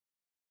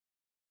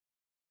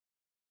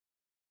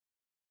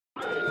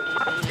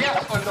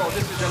Oh, no,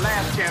 this is the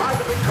last chance.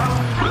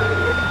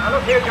 Now,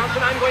 look here,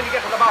 Johnson, I'm going to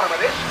get to the bottom of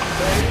this.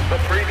 The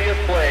previous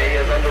play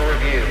is under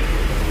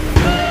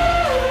review.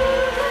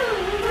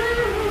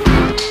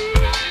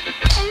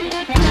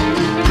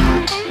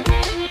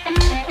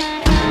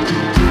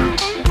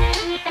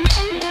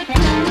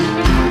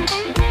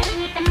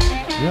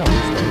 Yeah, we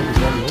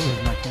started.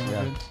 Is my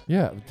camera good?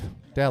 Yeah,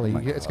 Dally,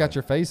 it's got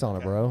your face on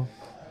it, bro.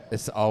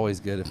 It's always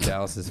good if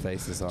Dallas's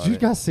face is on Did you it.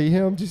 guys see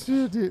him?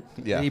 Did Did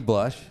he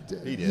blush?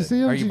 He you did. see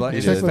him? Are you Did blushing? He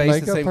Is his did. check face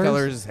with the same makeup color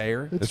first? as his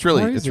hair? It's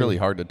really crazy.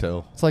 hard to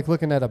tell. It's like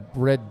looking at a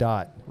red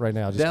dot right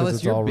now. Just 'cause Dallas,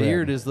 it's your all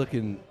beard red. is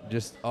looking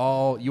just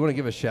all. You want to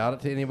give a shout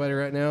out to anybody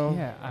right now?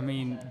 Yeah, I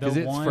mean, 'Cause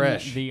the it's one,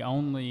 fresh. the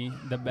only,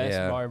 the best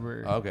Yeah.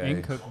 barber Okay.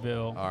 in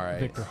Cookville, All right.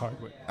 Victor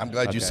Hardwick. I'm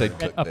glad Okay. you said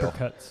At Cookville.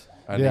 Uppercuts.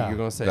 I knew Yeah. you were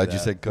going to say Glad that. you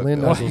said Cookville.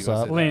 Lynn knows You what's gonna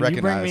up. say Lynn, you bring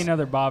Recognize. me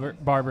another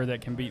barber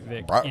that can beat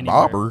Vic. Barber?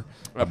 anywhere.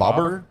 A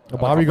barber?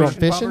 Bob, you going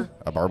Christian fishing?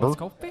 A barber? Let's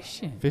go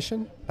fishing.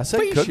 Fishing? I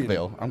said Fishing.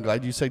 Cookville. I'm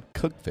glad you said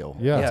Cookville.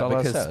 Yeah. That's Yeah, all I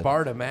because said.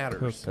 Sparta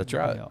matters. That's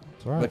right. Yeah.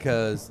 That's right.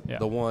 Because Yeah.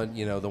 the one,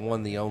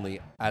 the only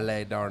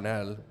Alain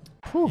Darnell.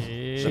 Whew.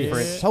 Yeah.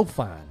 She's so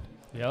fine.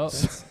 Yep.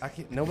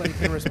 Nobody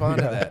can respond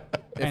to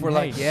that. If And we're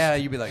like, hey. yeah,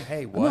 you'd be like,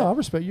 hey, what? No, I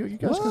respect you. You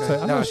guys can say.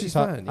 I No, know she's she's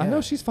fine. fine, I know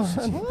yeah. she's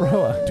fine,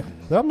 bro.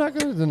 I'm not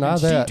going to deny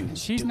that.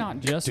 She's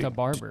not just a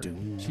barber.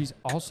 She's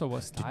also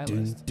a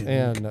stylist.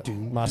 And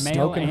my Male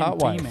smoking and hot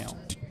wife. female.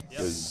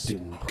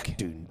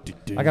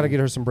 I got to get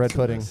her some bread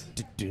pudding.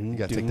 You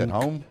got to take that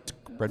home?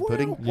 Bread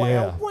pudding?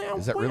 Yeah,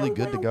 Is that really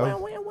good to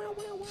go?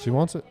 she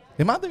wants it.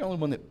 Am I the only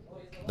one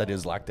that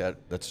is like that?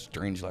 That's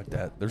strange like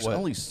that? There's What?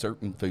 only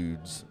certain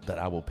foods that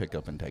I will pick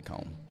up and take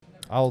home.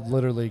 I'll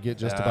literally get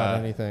just about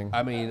anything.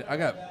 I mean, I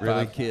got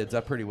Really? 5 kids. I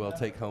pretty well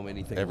take home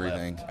anything.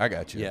 Everything. left. I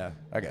got you. Yeah.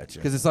 I got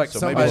you. 'Cause it's like So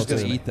maybe somebody's it's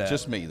gonna just- eat that.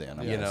 Just me then.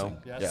 I'm You know,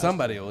 guessing. Yeah.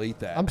 somebody will eat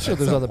that. I'm sure at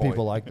there's some other point.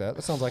 people like that.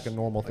 That sounds like a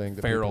normal thing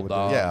that feral people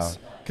would do. dogs.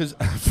 Yeah. Because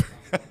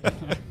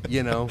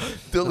You know,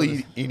 they'll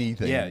eat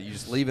anything. yeah, you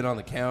just leave it on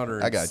the counter.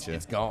 And I got you.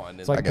 It's gone.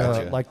 It's like I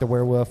got you. like the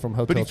werewolf from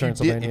But Hotel if you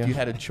Transylvania. if you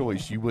had a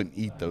choice, you wouldn't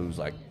eat those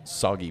like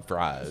soggy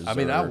fries. I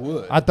mean, or- I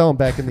would. I throw them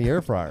back in the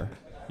air fryer.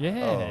 Yeah.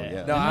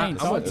 yeah. no, I'm It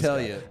gonna makes tell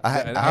sense. you. I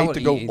and hate would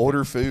to go eat-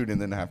 order food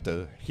and then have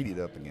to heat it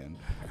up again.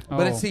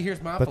 But Oh. see, here's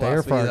my But the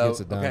air philosophy, fryer though. gets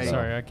it done, Okay, though.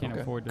 Sorry, I can't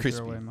afford to Crispy,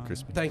 throw away mine.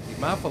 crispy. Thank you.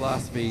 My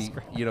philosophy,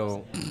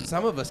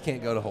 some of us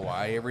can't go to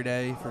Hawaii every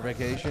day for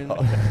vacation.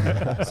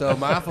 So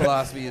my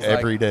philosophy is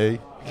Every like day.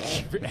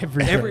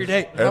 every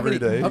day. How Every many,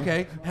 day.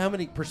 Okay. How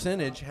many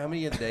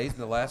of the days in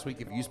the last week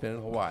have you spent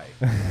in Hawaii?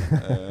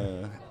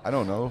 I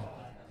don't know.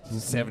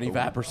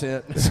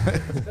 75%.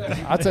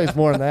 I'd say it's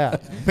more than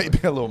that. Maybe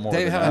a little more.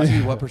 David, than how that. about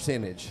you? What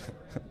percentage?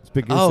 It's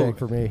big goose egg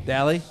for me.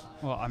 Dally.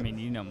 Well, I mean,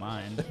 you know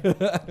mine.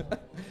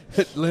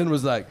 Lynn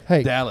was like,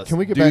 Hey, Dallas, can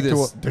we get do back to this.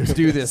 what-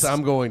 do this.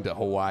 I'm going to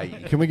Hawaii.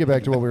 Can we get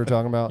back to what we were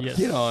talking about? Yes.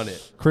 Get on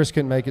it. Chris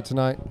couldn't make it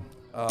tonight.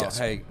 Oh,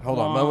 hey, hold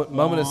on.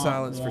 Moment of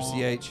silence for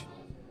CH.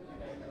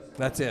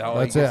 That's it. All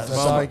That's he it. gets is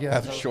That's all I moment. get.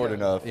 That's short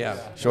enough. Yeah.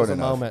 Short It's a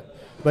enough. moment.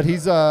 But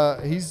he's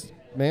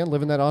man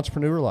living that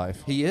entrepreneur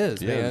life He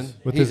is, He man. is.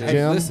 with He- his hey,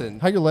 gym. Listen.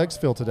 How your legs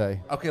feel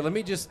today? Okay, let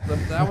me just.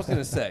 I was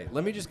gonna say.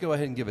 Let me just go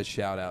ahead and give a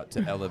shout out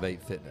to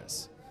Elevate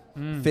Fitness.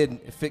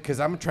 Fit,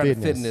 because I'm trying to fit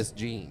in Fitness. this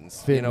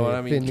jeans. You know what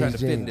I mean? Fit in Trying these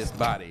to fit in jeans. this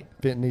body.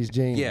 Fit in these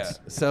jeans. Yeah.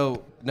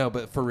 So no,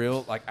 but for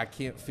real, like I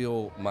can't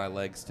feel my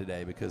legs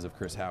today because of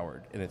Chris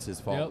Howard, and it's his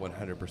fault, Yep.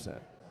 100%.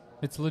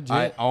 It's legit.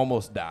 I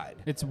almost died.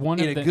 It's one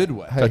in of a the good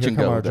way. Hey, Touch here and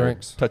come go. our there.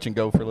 drinks. Touch and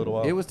go for a little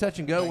while. It was touch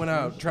and go when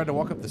I tried to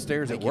walk up the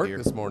stairs at Thank you, work dear.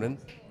 this morning.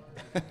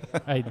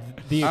 Hey,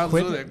 the I was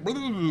equipment. like, I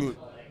was mean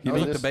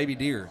like this? the baby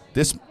deer.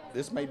 This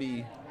may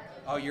be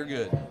Oh, you're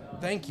good.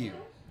 Thank you.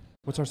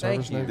 What's our Thank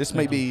server's you. name? this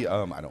may be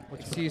I don't.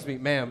 Excuse me,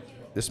 ma'am.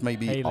 This may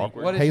be Haley.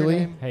 awkward. What is Haley?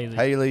 your name? Haley.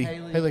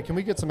 Haley. Haley, can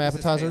we get some This is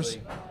appetizers?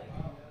 Haley.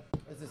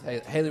 This is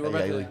Haley. Haley, we're Hey,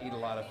 about Haley. to eat a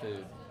lot of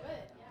food.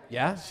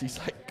 Yeah? She's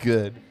like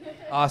good.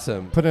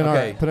 Awesome. Put in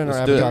okay. our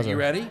let's do it. appetizer. You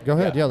ready? Go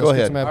ahead. Yeah, Go let's get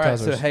ahead. some All right,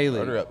 appetizers. so Haley,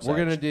 Order up, we're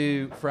going to Sarge.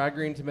 do fried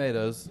green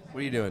tomatoes.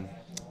 What are you doing?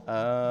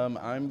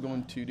 I'm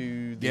going to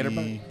do the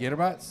Gator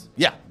bites?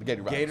 Yeah, the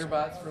gator bites. Gator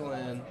bites for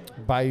Lynn.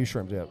 Bayou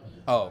shrimp dip.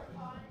 Oh.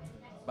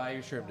 Buy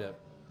your shrimp dip.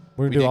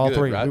 We're We gonna do did all good,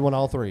 three. right? We want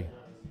all three.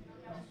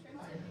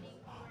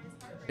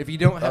 If you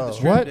don't have the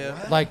shrimp What?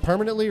 dip, Like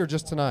permanently or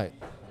just tonight?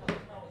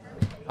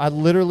 I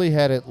literally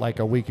had it like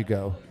a week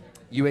ago.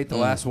 you ate the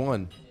last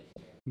one.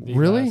 The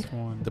Really? last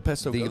one. The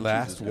pesto. The goat cheese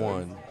last is good.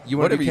 one. You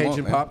want to Whatever do you Cajun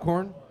want, man.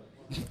 popcorn?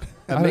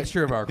 A I-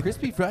 mixture of our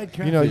crispy fried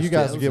catfish You know, you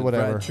guys tails get and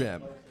whatever. fried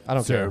shrimp. I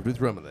don't care. Served with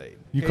remoulade.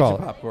 You Cajun call it.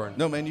 popcorn.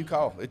 No, man, you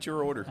call. It's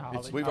your order.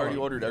 I'll- We've already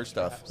ordered our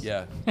stuff.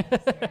 Yeah.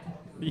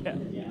 Yeah.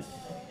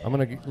 I'm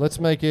gonna let's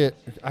make it.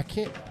 I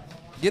can't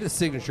Get a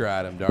signature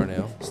item,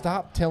 Darnell.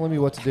 stop telling me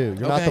what to do.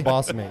 You're not the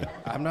boss of me.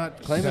 I'm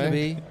not claiming to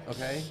Okay. be,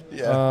 okay?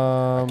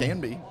 Yeah,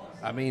 can be.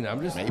 I mean,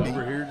 I'm just Maybe.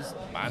 over here just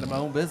minding my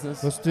own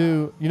business. Let's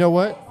do. You know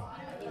what?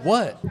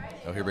 What?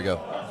 Oh, here we go.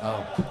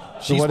 Oh.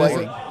 So She's what is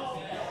waiting. it?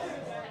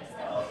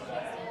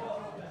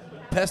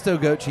 Pesto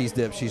goat cheese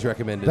dip she's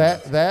recommended.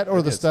 That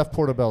or the is. stuffed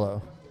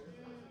portobello.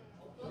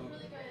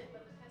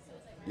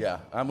 Yeah,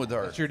 I'm with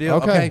her. That's your deal?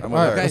 Okay. I'm All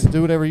right. with her. Let's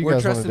do whatever you We're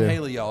guys want trusting to do.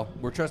 Haley, y'all.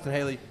 We're trusting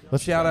Haley.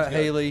 Let's- Shout out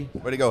Haley,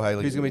 Way to go,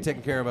 Haley. who's going to be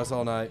taking care of us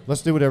all night.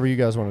 Let's do whatever you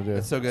guys want to do.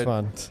 It's so good. It's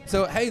fun.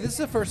 So, hey, this is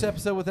the first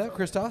episode without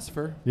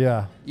Christopher.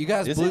 Yeah. You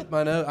guys Is blew it?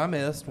 my note. I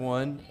missed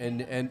one,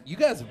 and you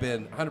guys have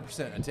been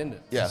 100%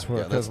 attendance. Yeah, That's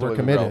what- that's the we're way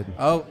we roll. committed.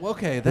 Oh,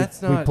 okay.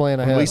 That's we not. plan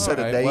When ahead. we set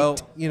a Alright, date, well,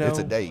 you know, it's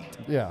a date.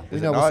 Yeah. We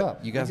Is know it what's not?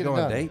 up. You guys Get it go on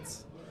done.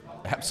 dates?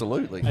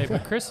 Absolutely. Hey,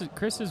 but Chris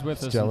is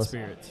with us jealous. in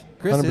spirits.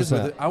 Chris is 100%.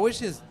 with it. I wish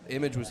his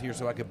image was here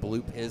so I could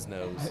bloop his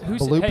nose.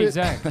 Who's Bloop hey it?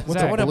 Zach? What's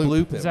Zach, I want to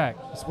bloop him. Zach,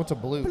 What's a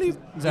blue?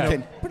 Zach.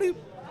 Can- Bloop,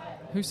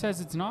 Who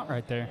says it's not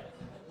right there?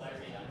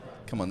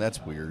 Come on,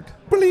 that's weird.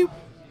 bloop.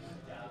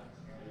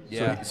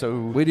 Yeah. So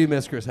We do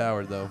miss Chris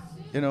Howard though.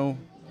 you know,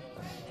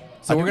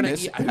 So I we're do gonna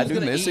miss- eat, I who's do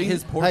gonna miss eat him.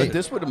 his But pork.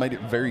 this would have made it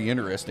very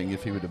interesting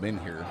if he would have been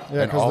here.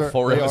 Yeah, and 'cause all they're-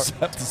 four of they us are-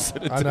 have to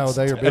sit at I know this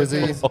they are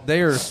busy. table.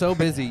 They are so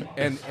busy,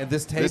 and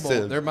this This table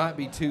is- there might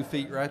be 2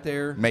 feet right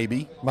there.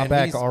 Maybe. My And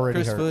back he's- already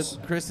Chris hurts.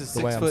 Chris is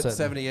the way 6 I'm foot sitting.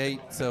 78,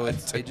 so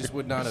it just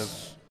would not have.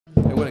 It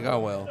wouldn't have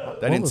gone well. That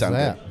What didn't was sound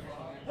that? good.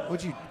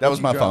 What'd you? That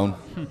was what'd my you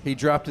drop? He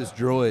dropped his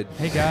droid.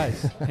 Hey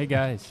guys. Hey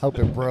guys. Hope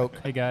it broke.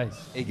 Hey guys.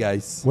 Hey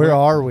guys. Where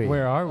are we?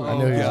 Where are we? I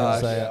knew he was going gosh.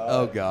 to say it.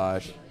 Oh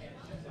gosh.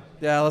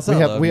 Dallas, We I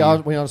have. love We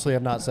you. we honestly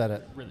have not said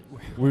it. Really?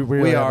 We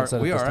really We haven't are. said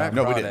it We this are time. at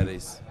No, we didn't.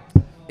 Crawdaddy's.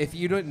 If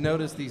you didn't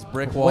notice these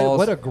brick Wait, walls,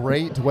 what a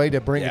great way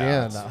to bring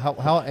Yeah, it in.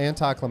 How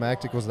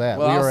anticlimactic was that?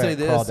 well, we I'll were say at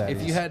this: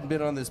 Crawdaddy's. if you hadn't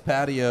been on this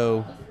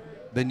patio,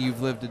 then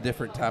you've lived a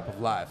different type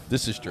of life.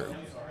 This is true.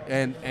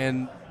 And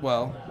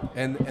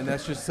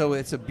that's just so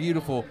it's a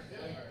beautiful.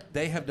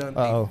 They have done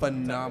Uh-oh. a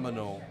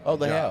phenomenal. Oh,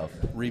 they job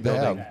have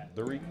rebuilding.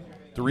 They have.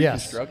 The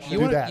Yes. reconstruction. You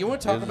Do want that. you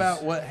want to talk is-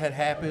 about what had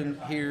happened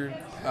here?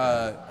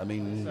 I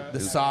mean, The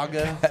it's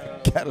saga.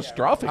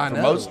 catastrophic I for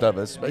know. most of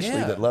us, especially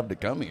Yeah. that love to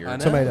come here. I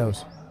know.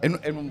 Tomatoes.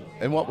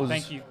 And what was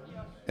Thank you.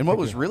 And what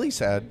was really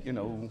sad,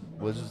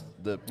 was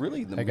the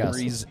Hey, guys.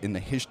 memories in the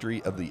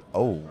history of the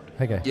old.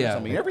 Hey, guys. Yeah. I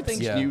mean,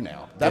 everything's Yeah. new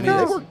now. It I mean,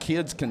 there is. were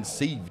kids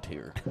conceived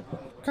here,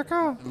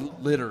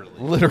 Literally.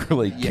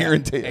 literally, Yeah.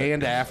 guaranteed,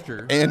 And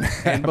after.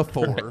 and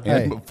before.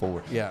 Hey. and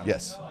before. Yeah.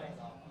 Yes.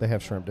 They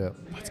have shrimp dip.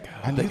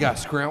 They got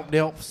scroump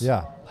delps.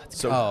 Yeah.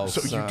 So, Oh,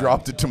 so you son.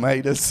 dropped the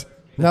tomatoes.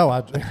 No,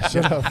 I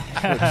should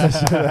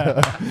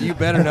have. You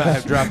better not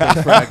have dropped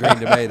those fried green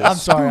tomatoes. I'm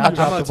sorry, I I'm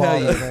dropped gonna the ball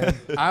tell there, you,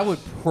 man. I would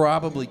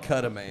probably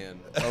cut a man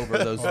over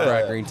those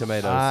fried green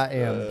tomatoes. I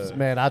am,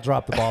 man. I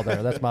dropped the ball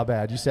there. That's my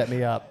bad. You set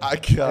me up.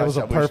 Gosh, It was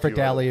a I wish perfect you would've.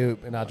 alley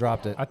oop, and I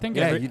dropped it. I think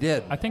Yeah, every, you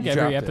did. I think You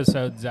every dropped it.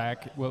 episode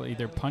Zach will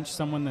either punch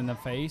someone in the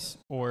face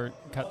or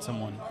cut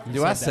someone. You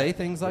Do I said say that.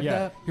 things like yeah.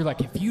 that? You're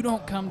like, if you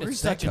don't come to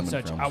Where's that such and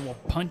coming such, from? I will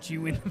punch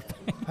you in the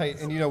face. Hey,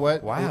 and you know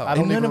what? Wow. I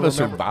don't And none even of us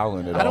remember. are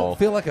violent at I all. don't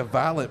feel like a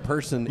violent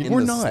person in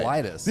We're the not.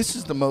 slightest. This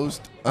is the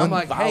most I'm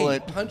like, hey,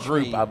 unviolent punch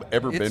group me. I've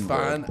ever it's been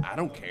fine. with. I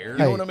don't care. You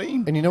know Hey, what I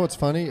mean? And you know what's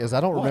funny is I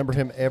don't What? remember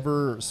him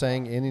ever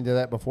saying any of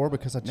that before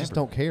because I just Never.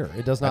 don't care.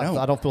 It does not. don't.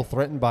 I don't feel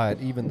threatened by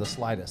it even the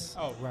slightest.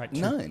 Oh, right.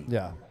 true. None.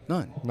 Yeah.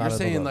 None. Not You're at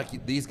saying all.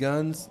 like these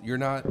guns, you're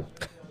not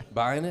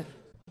buying it?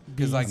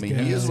 Because like I mean,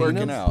 he you've is seen working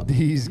them? out.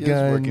 These He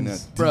is working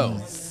guns.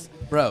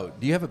 out. Bro,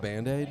 do you have a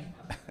Band-Aid?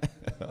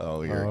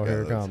 Oh, here Oh, it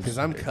here it goes. comes. Because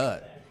I'm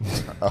cut.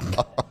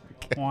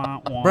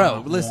 Wah, wah,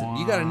 Bro, listen,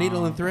 you got a wah.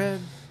 needle and thread?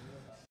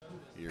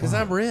 Because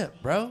I'm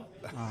ripped, bro.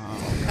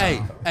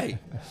 Hey,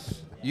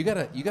 you got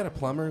a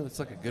plumber that's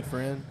like a good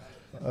friend?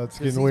 It's 'Cause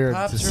getting these weird.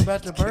 pipes are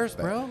about to burst,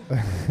 bro.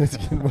 It's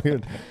getting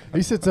weird.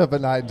 He sits up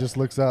at night and just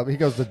looks up. He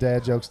goes to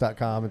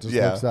dadjokes.com and just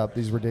Yeah. looks up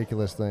these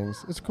ridiculous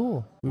things. It's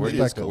cool. We Where do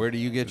respect you it. Where do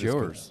you get It is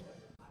cool. yours?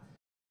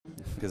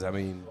 Because I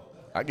mean,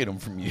 I get them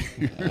from you.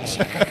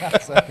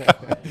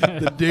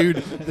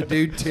 the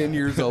dude 10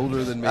 years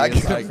older than me. I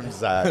is get like, them from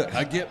Zach.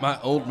 I get my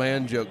old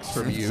man jokes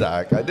from you.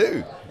 Zach, I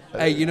do.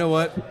 Hey, you know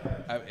what?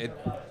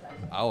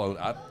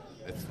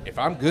 If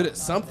I'm good at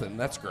something,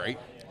 that's great.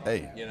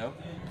 Hey, You know,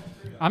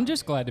 I'm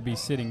just glad to be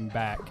sitting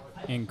back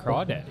in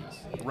Crawdaddy's.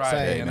 right?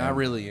 Same, And man. I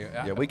really,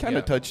 yeah, we kind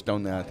of touched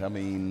on that. I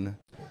mean,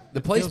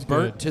 the place feels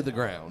burnt good. to the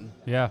ground,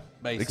 Yeah.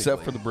 basically.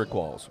 except for the brick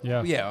walls.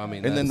 Yeah. Yeah, I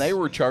mean, And then they that's-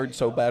 were charged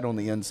so bad on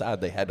the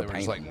inside they had to they were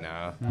paint just like, them.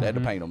 nah. They had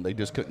to paint them. They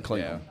just couldn't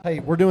clean Yeah. them. Hey,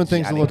 we're doing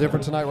things a Shiny. little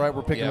different tonight, right?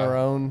 We're picking Yeah. our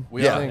own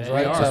We are. things, We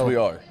right? are. So Yes, we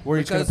are. We're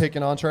each going to Because- pick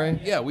an entree.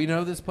 Yeah, we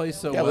know this place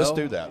so Yeah, well. let's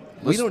do that.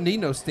 We Let's- don't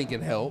need no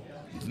stinking help.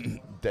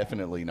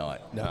 Definitely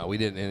not. No, we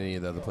didn't in any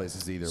of the other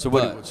places either. So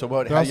but what? So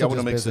what? They're How also y'all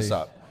want to just mix this busy.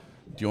 up?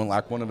 Do you want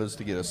like one of us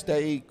to get a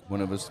steak?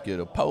 One of us to get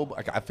a po'?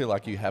 Like, I feel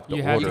like you have to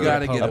You have order. to you got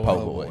to get a po'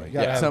 po' boy. boy. You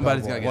gotta have a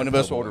Somebody's po' got boy. to get One a of po'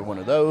 us boy. order one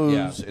of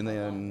those, Yeah. and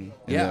then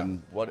Yeah.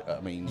 what?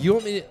 I mean, You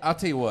want me to, I'll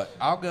tell you what.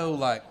 I'll go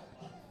like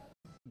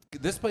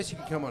this place. You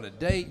can come on a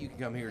date. You can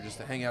come here just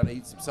to hang out and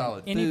eat some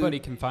solid Anybody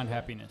food. can find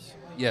happiness.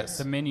 Yes.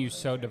 The menu's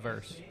so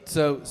diverse.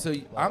 So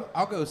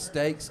I'll go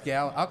steak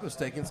scallop. I'll go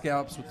steak and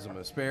scallops with some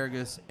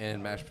asparagus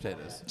and mashed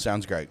potatoes,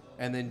 sounds great.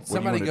 and then What do you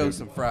somebody wanna goes do?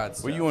 some fried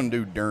stuff. What do you want to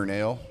do,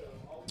 Darnell?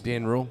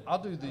 General, I'll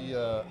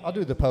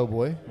do the po'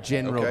 boy.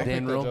 General, Okay.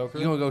 General. Joker.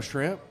 You gonna go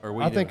shrimp or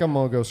what? I think I'm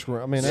gonna go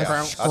shrimp. I mean, Yeah,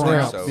 that's I think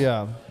shrimp. so.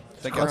 Yeah.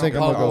 Think I think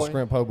I'm I'll gonna go go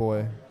Scrimp Po'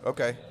 Boy.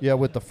 Okay. Yeah,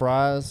 with the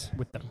fries.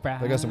 With the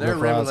fries. They got some Their good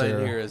fries remoulade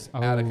here. here is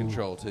out of Oh.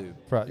 control too.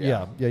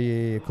 Yeah.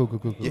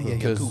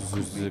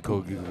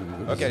 Cool.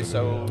 Okay,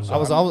 so I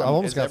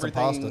almost is got some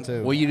pasta everything-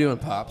 too. What are you doing,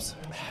 Pops?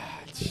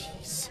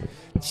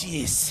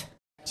 Jeez.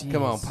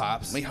 Come on,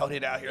 Pops. Let me hold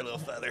it out here, little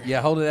feather.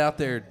 Yeah, hold it out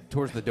there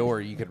towards the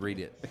door. You could read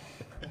it.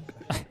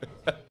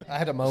 I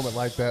had a moment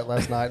like that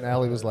last night, and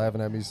Allie was laughing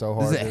at me so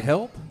hard. Does it dude.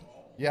 help?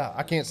 Yeah,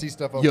 I can't see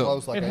stuff up Yo.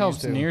 close like It I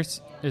helps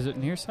used to. Is it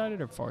nearsighted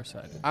or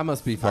farsighted? I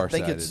must be I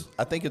farsighted.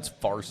 think it's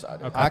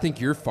farsighted. I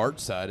think you're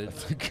fartsighted.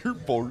 You're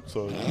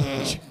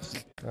farsighted.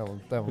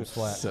 That one's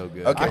flat. So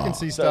good. Okay. I can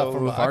see stuff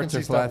from I can farts see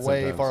are stuff flat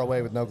way sometimes. far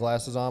away with no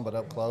glasses on, but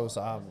up close,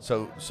 I'm.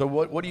 So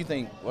what do you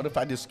think? What if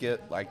I just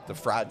get like the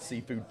fried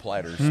seafood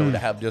platter, so to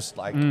have just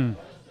like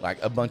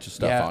a bunch of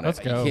stuff Yeah, on it? let's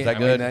go. You Is that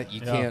can't, I mean,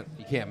 good?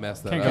 you can't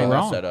mess that Can't up. go Mess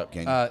wrong. that up,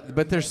 can you?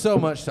 But there's so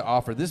much to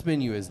offer. This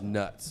menu is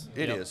nuts.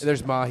 It is.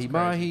 There's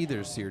mahi,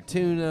 there's sear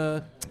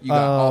tuna. You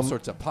got all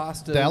sorts of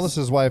pastas.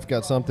 Dallas's wife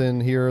got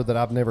something here that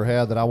I've never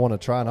had that I want to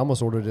try, and I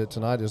almost ordered it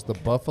tonight. Is the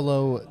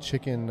buffalo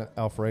chicken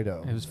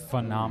Alfredo? It was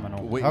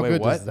phenomenal. Wait, How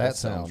good what? does that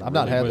sounds sound? I've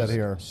not really had It that was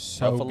here.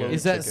 So Buffalo good.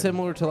 Is that chicken.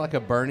 similar to like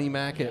a Bernie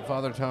Mac at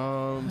Father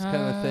Tom's kind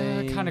of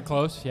thing? Kind of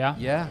close, yeah.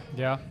 Yeah.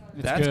 Yeah.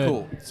 It's That's good.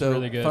 cool. It's So,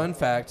 really good. fun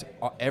fact: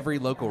 every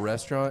local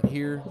restaurant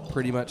here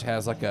pretty much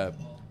has like a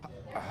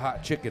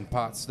hot chicken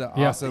pasta.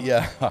 Yeah. Awesome.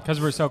 Yeah. Because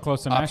we're so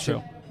close to Option.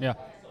 Nashville. Yeah.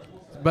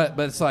 But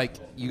it's like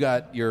you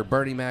got your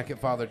Bernie Mac at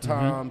Father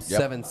Tom's. Yep.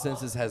 Seven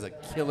Senses has a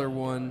killer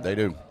one. They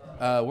do.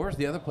 Where's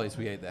the other place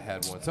we ate that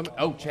had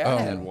one? Chad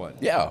had one.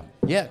 Yeah.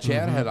 Yeah,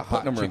 Chad had a hot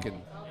Putnam Room.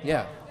 chicken.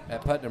 Yeah,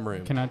 at Putnam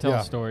Room. Can I tell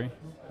Yeah. a story?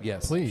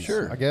 Yes. Please,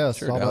 Sure. I guess.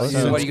 Sure, All Dallas. about you.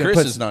 Since What, you gonna Chris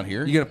put- is not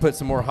here. You gonna put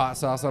some more hot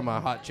sauce on my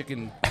hot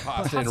chicken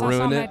pasta and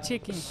ruin it?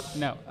 chicken.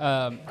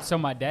 No. So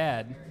my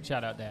dad,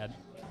 shout out dad.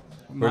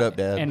 What up,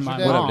 Dad? And my Your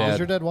dad- What up, mom. Dad? Does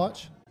your dad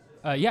watch?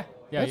 Yeah.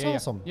 That's yeah.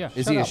 awesome. Yeah.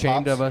 Is Shut he up,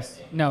 ashamed Pops. of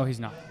us? No, he's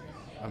not.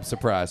 I'm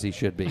surprised. He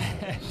should be.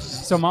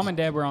 So mom and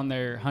dad were on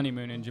their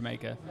honeymoon in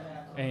Jamaica,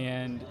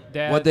 and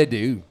dad. What'd they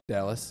do,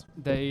 Dallas,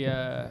 They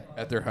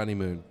at their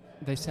honeymoon?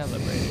 they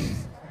celebrated.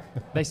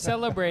 They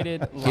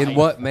celebrated. In life.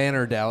 what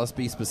manner, Dallas?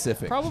 Be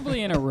specific.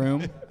 Probably in a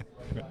room.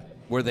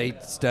 Were they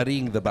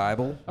studying the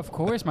Bible? Of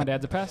course, my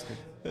dad's a pastor.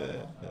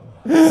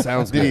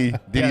 Sounds good.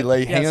 Did he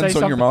lay Yeah, say hands on your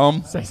something-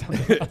 mom? Say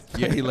something. else.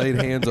 Yeah, he laid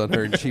hands on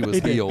her and she was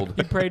He did. healed.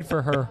 He prayed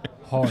for her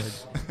hard.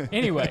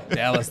 Anyway,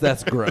 Dallas,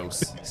 that's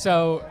gross.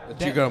 so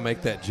But you're gonna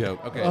make that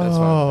joke. Okay, that's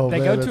fine. Oh, they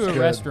man, go that's to a good.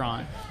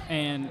 restaurant,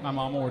 and my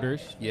mom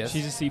orders. Yes.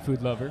 She's a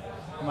seafood lover.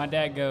 And my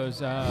dad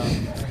goes,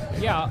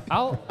 "Yeah,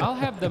 I'll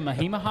have the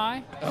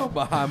mahi-mahi." Oh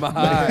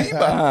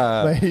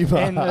my. Maybe.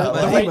 And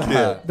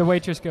it. the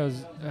waitress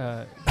goes,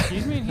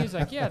 "Excuse me," and he's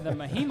like, "Yeah, the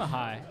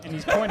mahi-mahi," and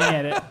he's pointing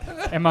at it.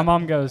 And my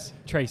mom goes,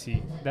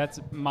 "Tracy,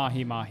 that's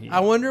mahi-mahi." I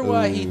wonder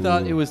why he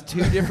thought it was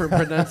two different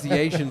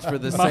pronunciations for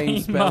the Mahi, same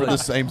spelling. For the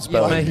same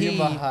spelling. Mahi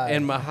Mahi.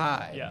 and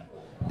Mahai. Yeah.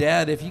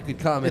 Dad, if you could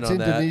comment It's on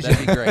that, Indonesian.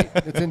 that'd be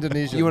great. It's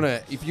Indonesian.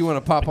 If you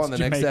wanna pop on the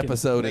next Jamaican.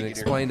 episode and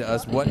explain to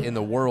us what in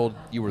the world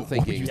you were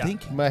thinking. Yeah.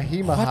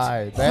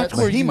 Mahimahai. That's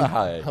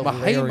Mahimahai.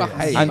 hilarious.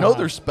 Mahimahai. I know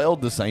they're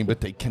spelled the same,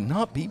 but they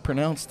cannot be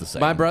pronounced the same.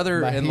 My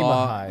brother-in-law,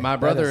 Mahi-mahi. my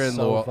That is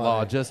so brother-in-law,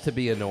 funny. just to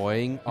be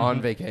annoying on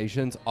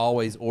vacations,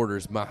 always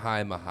orders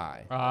Mahai Mahai.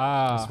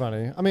 Ah, It's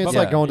funny. I mean, it's Yeah.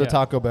 like going to Yeah.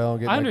 Taco Bell and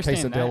getting I a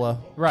understand quesadilla.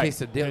 that. Right.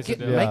 Quesadilla. Quesadilla.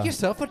 Make Yeah.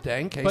 yourself a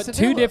dang quesadilla. But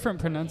two different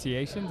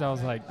pronunciations. I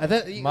was like,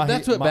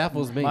 That's what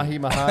baffles me.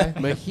 Mahimahai?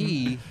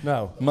 Mahi.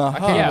 No. Mahi. I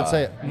can't Yeah. even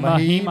say it.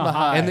 Mahimahai.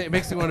 Mahimahai. And it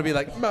makes me want to be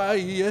like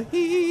Maya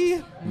he,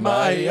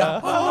 Maya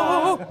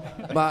ho,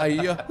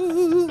 Maya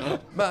hoo,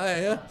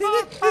 Maya he.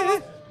 Yeah,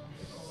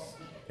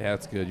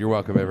 that's good. You're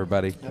welcome,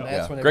 everybody. And that's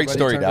Yeah. when Great everybody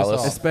story, turned us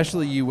Dallas. off.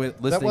 Especially you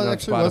listening on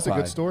actually Spotify. was a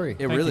good story. It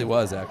Thank really you.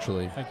 was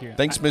actually. "Thank you."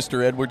 Thanks,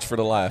 Mr. Edwards, for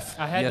the laugh.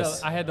 I had Yes.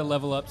 to. I had to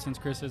level up since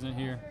Chris isn't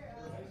here.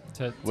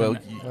 To Well,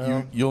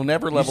 you'll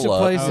never You level should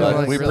up, play some, but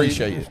like, we really-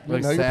 appreciate it.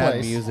 Like know your sad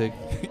place. music.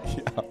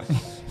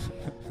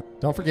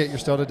 Don't forget, you're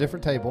still at a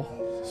different table.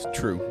 It's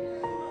true.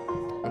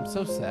 I'm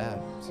so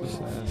sad. so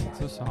sad,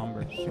 so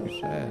somber. So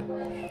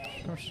sad.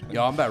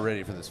 Y'all, I'm about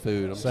ready for this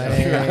food. I'm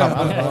Same.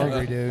 I'm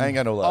hungry, dude. I ain't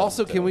got no love.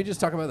 Also, can we just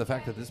talk about the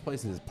fact that this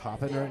place is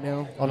popping right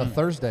now? On a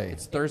Thursday.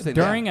 It's Thursday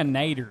During night. a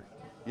nader.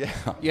 yeah.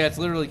 Yeah, it's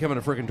literally coming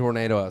a freaking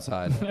tornado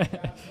outside.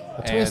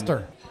 A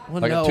twister.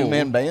 Well, Like a no.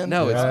 two-man band?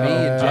 No, it's me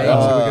and Here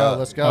James we go.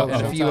 Let's go.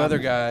 and a few Showtime. other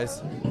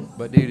guys.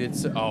 But dude,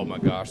 it's oh my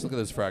gosh, look at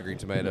those fried green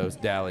tomatoes,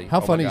 Dally. How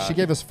Oh my funny. gosh. She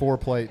gave us 4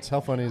 plates. How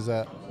funny is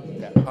that?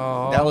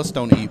 Dallas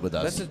don't eat with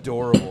us. That's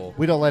adorable.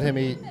 We don't let him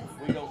eat.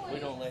 we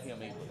don't let him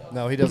eat with us.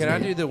 No, he doesn't Can I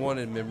eat. do the one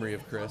in memory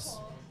of Chris?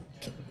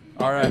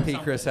 R.I.P.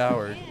 Chris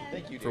Howard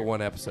for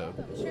one episode.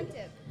 Shrimp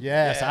dip.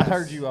 Yes, I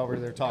heard you over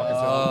there talking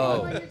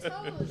Oh. to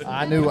him.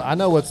 On your toes. I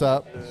know what's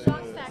up.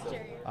 Shots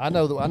factor. I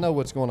know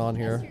what's going on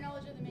here. Your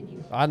knowledge of the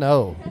menu. I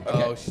know.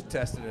 Oh, she's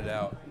testing it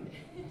out.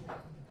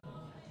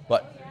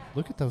 What?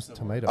 Look at those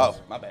tomatoes. Oh,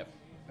 my bad.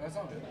 That's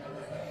all good.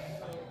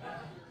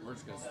 We're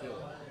just gonna steal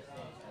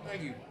it.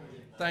 Thank you.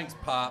 Thanks,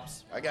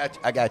 Pops. I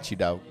got you,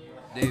 dog.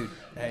 Dude,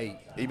 hey.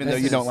 Even though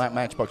this you don't is- like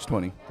Matchbox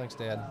 20. Thanks,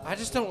 Dad. I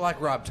just don't like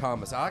Rob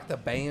Thomas. I like the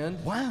band.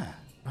 Why?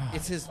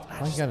 It's his.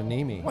 Why you got to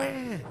knee me?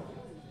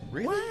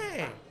 Really?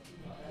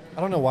 I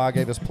don't know why I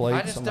gave us I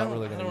plates. just I'm don't. not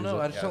really I gonna don't use know.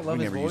 I it. just don't love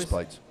we his never voice. use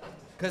plates.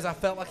 Because I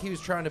felt like he was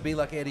trying to be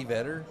like Eddie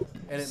Vedder,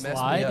 and it messed me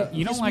Slide? up.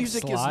 You don't His like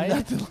music Slide? is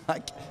nothing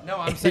like No,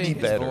 I'm Eddie saying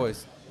his Vedder.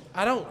 voice.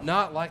 I don't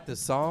not like the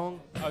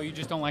song. Oh, you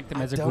just don't like them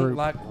I as a don't group.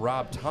 like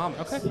Rob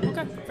Thomas.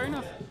 Okay, fair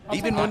enough. I'll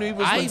Even take when it. he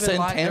was I with even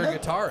like their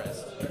Santana,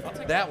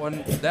 guitarist.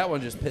 That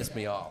one just pissed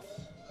me off.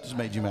 just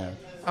made you mad.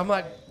 I'm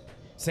like,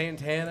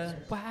 Santana.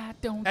 Why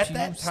don't At you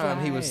that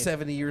time, he was slide?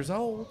 70 years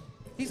old.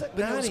 He's like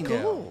But it was 90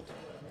 now. cool.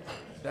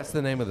 That's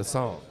the name of the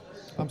song.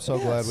 I'm so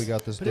glad we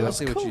got this But deal. I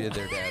see what you did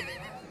there, Dad.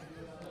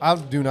 I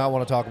do not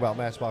want to talk about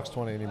Matchbox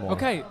 20 anymore.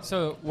 Okay,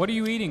 so what are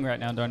you eating right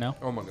now, Darnell?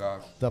 Oh my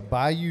gosh. The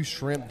Bayou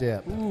Shrimp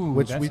Dip, Ooh,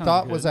 which that we sounds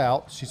thought good. was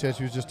out. She said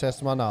she was just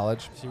testing my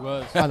knowledge. She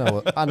was. I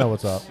know. I know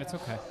what's up. It's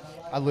okay.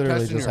 I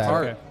literally Testing just your had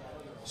heart. it.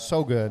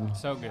 So good.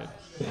 So good.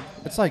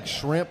 It's like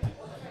shrimp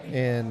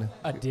and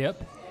A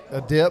dip.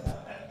 a dip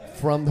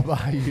from the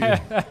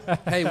Bayou.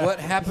 Hey, what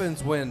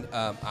happens when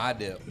I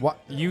dip? What?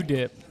 You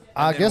dip.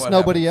 I then guess what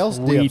nobody happens?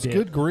 else We dips. dip.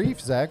 Good grief,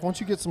 Zach. Why don't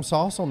you get some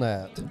sauce on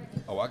that?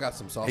 Oh, I got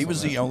some sauce. He on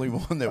was that. the only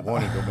one that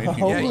wanted them. And he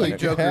Holy Yeah, wanted you it.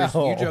 jokers.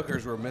 cow. You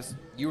jokers were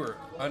You were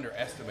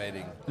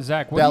underestimating.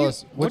 Zach, what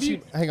Dallas, do you, what do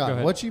you, hang go on.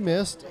 ahead. What you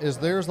missed is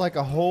there's like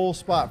a whole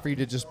spot for you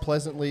to just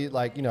pleasantly,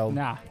 like,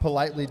 Nah.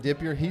 politely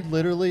dip your. He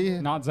literally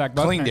Not Zach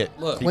Buckner. Cleaned it.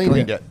 Look. he Cleaned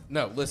cleaned it. it.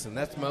 No, listen.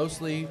 That's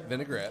mostly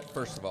vinaigrette.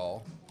 First of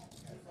all,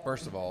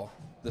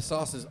 the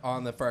sauce is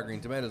on the fried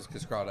green tomatoes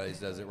because Crawdaddy's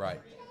does it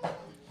right.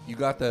 You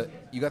got the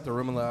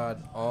remoulade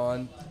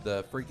on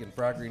the freaking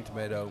fried green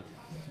tomato.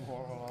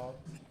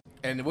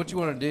 And what you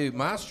want to do?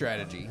 My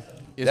strategy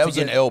is That to was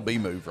an get LB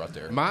move right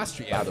there. by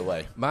by the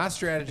way. my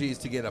strategy is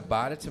to get a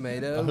bite of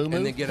tomato who and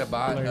then move? get a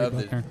bite Larry of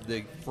Buckner.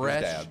 the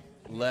fresh Dad.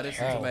 lettuce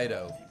and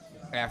tomato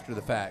after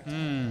the fact.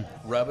 Hmm.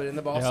 Rub it in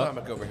the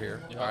balsamic over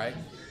here. All right.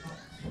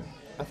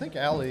 I think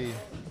Allie.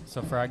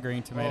 So fried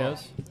green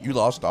tomatoes. You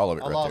lost all of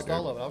it I right lost there,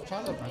 all dude. of it. I was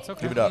trying to. That's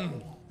okay. Give it up.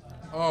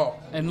 Oh,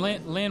 And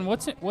Lynn,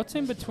 what's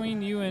in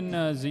between you and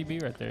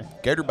ZB right there?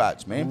 Gator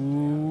bites,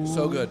 man.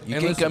 so good. You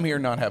And can't listen, come here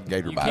and not have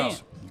gator You bites.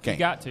 can't. You can't. You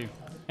got to.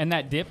 And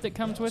that dip that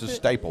comes with It's a it.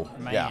 staple.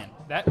 Man, Yeah.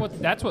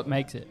 that's what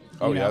makes it.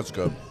 Oh, you yeah, know? that's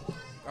good.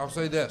 I'll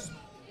say this.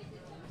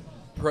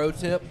 Pro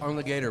tip on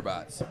the gator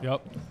bites.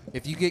 Yep.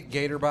 If you get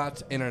gator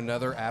bites in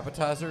another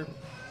appetizer,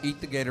 eat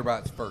the gator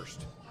bites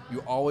first. You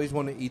always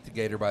want to eat the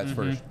gator bites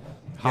first.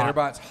 Gator Hot.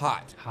 bites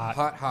hot.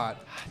 Hot. Hot.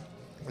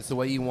 It's the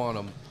way you want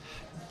them.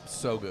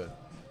 So good.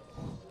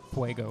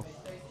 Fuego.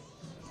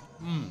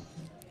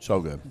 So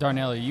good.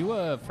 Darnell, are you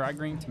a fried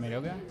green tomato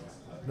guy?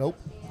 Nope.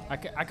 I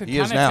could He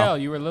is kind of now. tell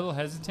you were a little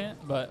hesitant,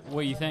 but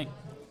what do you think?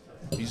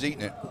 He's eating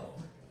it.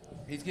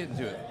 He's getting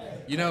to it.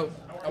 You know,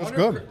 I That's wonder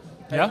good.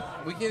 Hey, Yeah?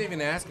 we can't even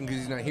ask him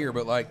because he's not here,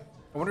 but like,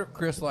 I wonder if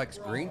Chris likes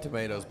green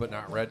tomatoes but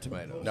not red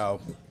tomatoes.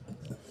 No.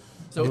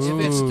 So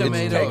if it's Ooh.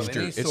 tomato It's of texture.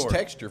 any It's sort.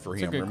 texture for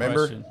It's a him. good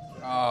Remember? question.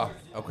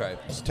 Okay.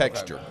 It's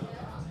texture.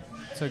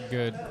 It's a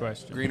good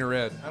question. Green or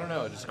red? I don't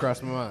know. It just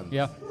crossed my mind.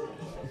 Yeah.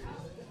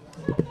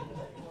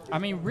 I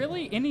mean,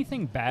 really,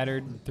 anything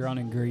battered, thrown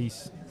in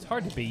grease, it's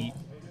hard to beat.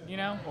 You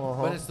know?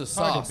 But it's the It's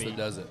hard to sauce that beat.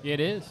 does it. It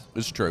is.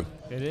 It's true.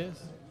 It is.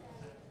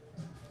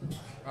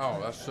 Oh,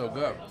 that's so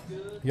good.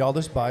 Y'all,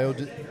 this Bayou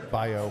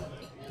Bayou.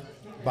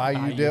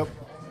 dip.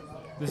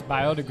 This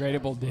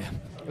biodegradable dip.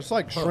 It's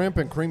like shrimp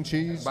and cream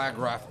cheese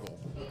Biographical.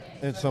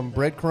 and some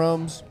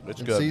breadcrumbs It's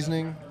and good.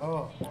 seasoning.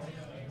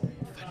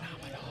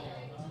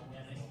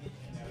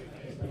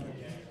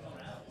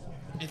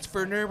 It's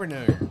for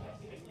Nurburner.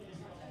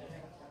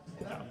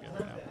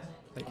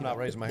 I'm not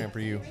raising my hand for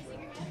you.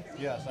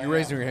 Yes. You're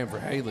raising your hand for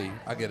Haley.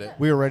 I get it.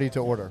 We are ready to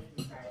order.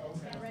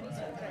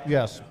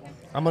 Yes.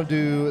 I'm going to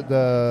do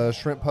the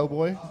shrimp po'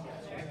 boy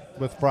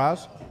with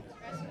fries.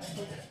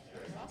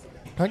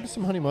 Can I get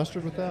some honey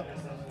mustard with that?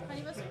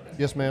 Honey mustard?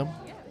 Yes, ma'am.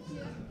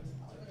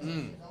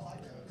 I'm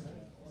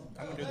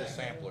gonna do the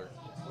sampler,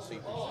 the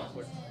seafood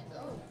sampler,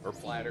 or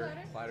platter.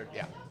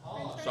 Yeah.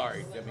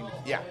 Sorry,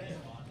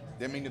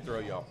 didn't mean to throw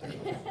you off there.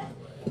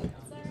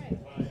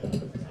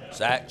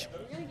 Zach,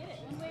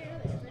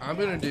 I'm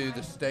going to do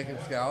the steak and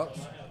scallops.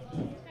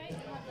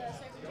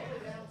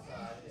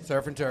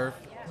 Surf and turf.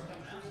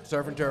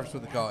 Surf and turf's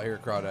what they call it here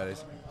at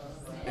Crawdaddy's.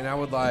 And I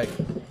would like,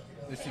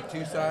 let's see,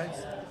 2 sides.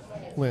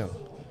 Lynn.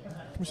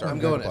 give me some I'm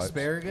gator going bites.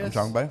 asparagus. I'm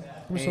talking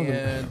about. Give me some of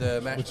them.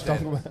 And mashed What you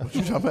talking potatoes. about? What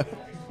you talking about?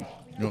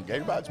 You want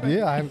gator bites, man?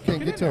 Yeah, I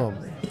can't get to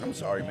them. I'm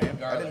sorry, man.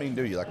 I didn't mean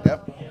to do you like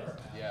that.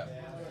 Yeah.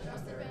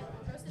 Roasted red?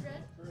 Roasted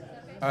red?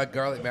 Is that okay?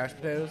 Garlic mashed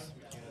potatoes.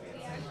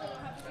 Yeah, I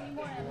don't have any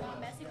more. I'm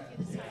not messing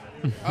with you this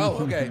time.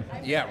 Oh, okay.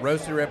 Yeah,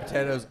 roasted red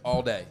potatoes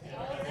all day.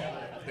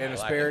 And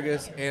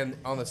asparagus. And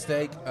on the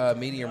steak,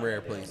 medium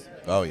rare, please.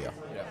 Oh yeah.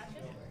 Yeah.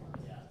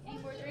 Any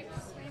more drinks?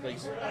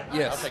 Please.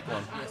 Yes. I'll take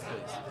one. Yes,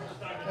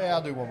 please. Hey,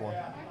 I'll do one more.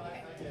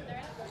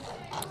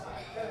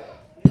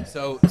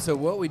 So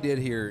what we did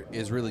here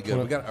is really good.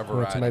 Want We got a want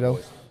variety. tomato?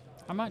 boys.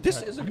 I might. This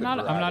try- is a I'm good not.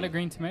 I'm not variety. a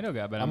green tomato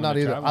guy, but I'm I'm not gonna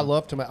either. try I one.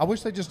 love tomato. I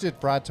wish they just did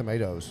fried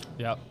tomatoes.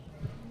 Yep.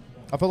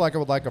 I feel like I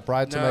would like a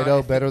fried No, tomato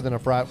it's better than a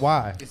fried.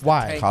 Why? It's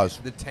Why?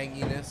 The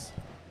tanginess.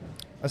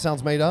 That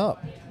sounds made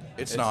up.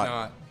 It's It's not.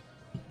 not.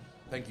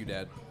 Thank you,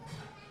 Dad.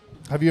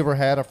 Have you ever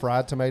had a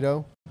fried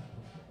tomato?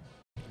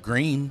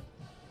 Green.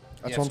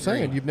 That's Yes, what I'm saying.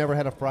 green. You've never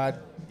had a fried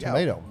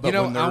tomato. But You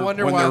know, when I they're-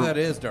 wonder when why they're- that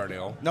is,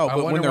 Darnell. No, I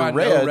but wonder when why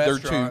they're no red,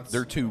 restaurants-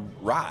 they're too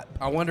ripe.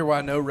 I wonder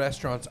why no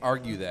restaurants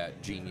argue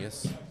that,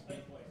 genius.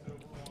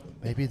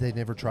 Maybe they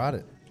never tried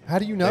it. How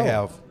do you know? They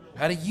have.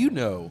 How do you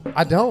know?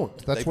 I don't.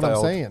 That's They what I'm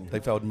failed. saying. They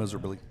failed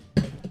miserably.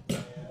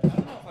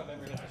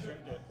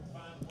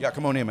 Yeah,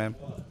 come on in, man.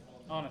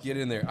 Honestly. Get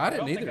in there. I I didn't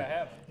don't think either. I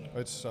have.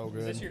 It's so Is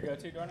good. this your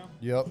go-to, Darnell?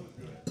 Yep.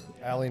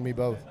 Allie and me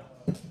both.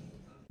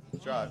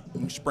 Shot.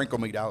 Sprinkle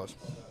me, Dallas.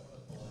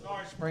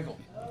 Sprinkle.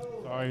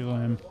 Sorry,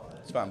 Lim.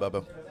 It's fine,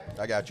 Bubba.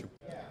 I got you.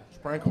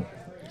 Sprinkle.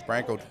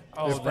 Sprinkled.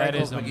 Oh, There's that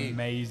is Sprinkles McGee.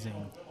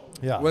 amazing.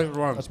 Yeah. What's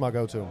wrong? That's my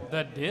go-to.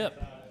 The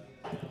dip.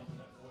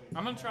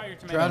 I'm gonna try your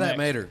tomato. Try that next.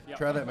 Mater. Yep.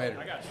 Try that Mater.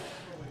 I got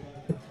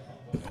you.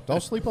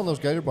 Don't sleep on those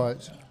gator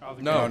bites. Oh,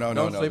 the No, No,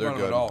 don't no, sleep they're on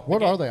them good. at all.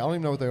 What are they? I don't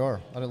even know what they are.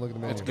 I didn't look at the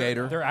menu. It's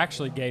gator. They're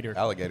actually gator.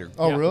 Alligator.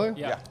 Oh, Yeah. really?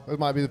 Yeah. It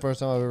might be the first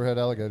time I've ever had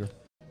alligator.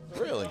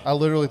 Really? I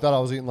literally thought I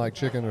was eating like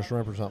chicken or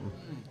shrimp or something.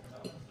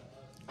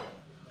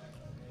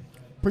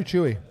 Pretty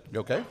chewy. You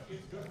okay?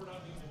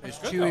 It's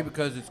chewy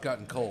because it's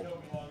gotten cold.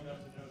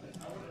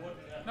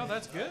 No,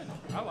 that's good.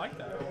 I like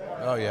that.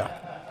 Oh, yeah.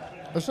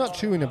 It's not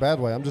chewy in a bad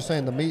way. I'm just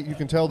saying the meat, you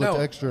can tell the No.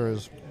 texture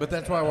is. But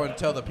that's why I wanted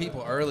to tell the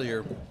people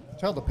earlier.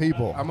 Tell the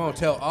people. I'm going to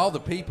tell all the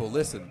people,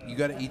 listen, you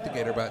got to eat the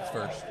gator bites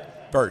first.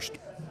 First,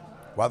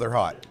 while they're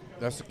hot.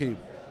 That's the key.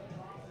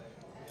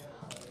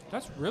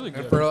 That's really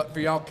And good. for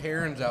y'all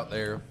Karens out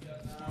there,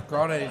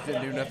 crawdads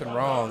didn't do nothing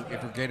wrong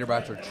if your gator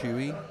bites are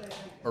chewy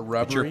or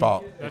rubbery. It's your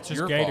fault. That's It's just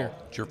your gator.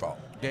 fault. It's your fault.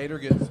 Gator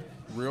gets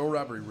real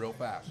rubbery real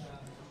fast.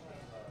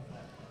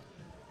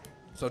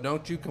 So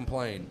don't you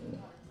complain.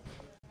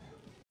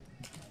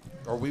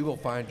 Or we will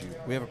find you.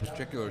 We have a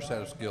particular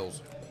set of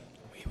skills.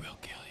 We will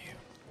kill you.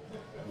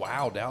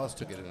 Wow, Dallas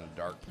took it in a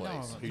dark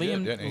place. He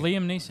did, didn't he?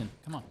 Liam Neeson.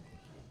 Come on.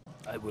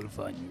 I will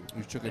find you.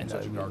 You took it in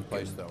such a dark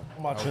place, though.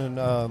 I'm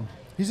watching.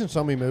 He's in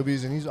so many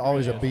movies, and he's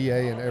always a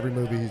BA in every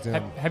movie he's in.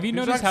 Have you He's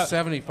noticed like how?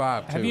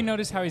 75, too. Have you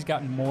noticed how he's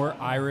gotten more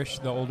Irish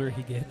the older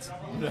he gets?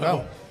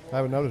 No, I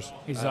haven't noticed.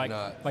 He's I've like,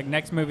 not. like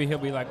next movie he'll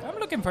be like, I'm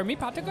looking for me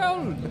pot of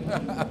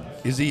gold.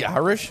 Is he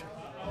Irish?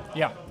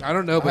 Yeah, I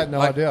don't know, I but had no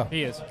like, idea.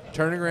 he is.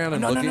 turning around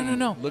and No,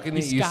 looking, looking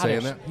He's at you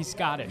Scottish. saying that. He's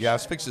Scottish. Yeah, I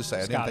was fixing to say. I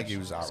didn't Scottish. think he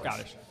was Irish.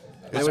 Scottish.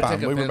 They It's would fine.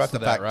 take We were offense about to to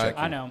that, fact right? check.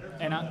 I know,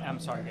 and I'm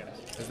sorry,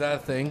 guys. Is that a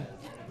thing?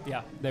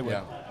 Yeah, they would.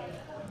 Yeah.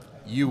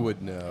 You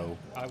would know.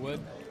 I would.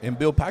 And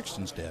Bill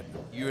Paxton's dead.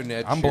 You and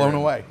Ed I'm blown Sheeran.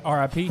 away.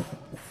 R.I.P.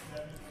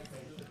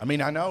 I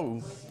mean, I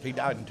know he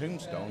died in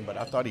Tombstone, but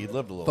I thought he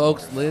lived a little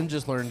Folks, longer. Lynn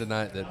just learned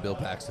tonight that Bill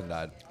Paxton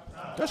died.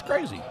 That's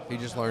crazy. He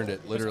just learned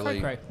it literally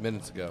cray-cray.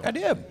 minutes ago. I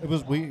did. It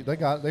was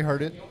they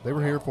heard it. They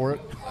were here for it.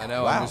 I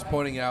know. Wow. I'm just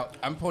pointing out.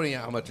 I'm pointing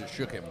out how much it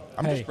shook him.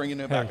 I'm Hey, just bringing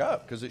it hey. back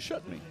up because it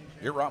shook me.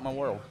 It rocked my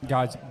world.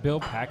 Guys, Bill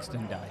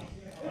Paxton died.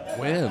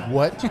 When?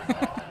 What?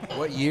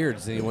 What year?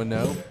 Does anyone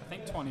know? I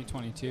think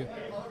 2022.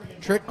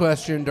 Trick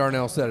question.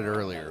 Darnell said it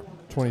earlier.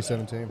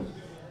 2017.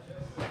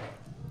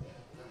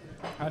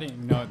 I didn't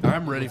even know it.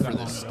 I'm ready was for that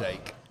this long ago.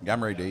 steak.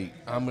 I'm ready to eat.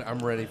 I'm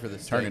ready for the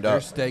steak. Turn it Their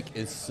up. steak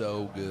is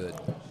so good.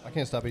 I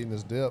can't stop eating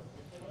this dip.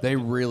 They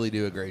really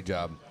do a great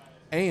job.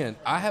 And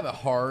I have a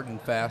hard and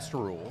fast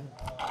rule.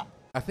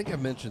 I think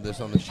I've mentioned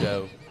this on the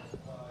show.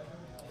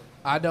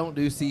 I don't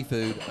do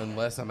seafood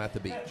unless I'm at the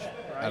beach.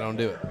 I don't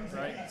do it.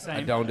 Right? Same.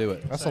 I don't do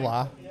it. That's a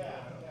lie.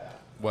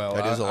 Well,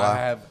 That is a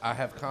I lie. I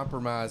have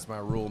compromised my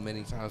rule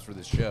many times for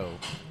this show.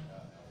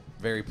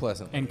 Very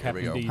pleasant. And Here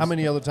we Captain go. D's. How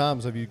many other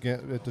times have you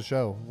get at the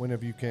show? When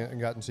have you can't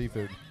and gotten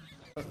seafood?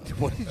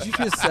 What did you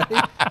just say?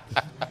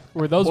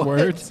 were those What?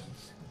 words?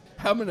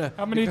 How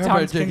many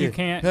times can you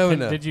can't-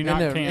 did you not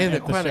can't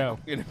at the show?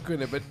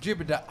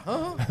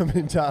 Huh? How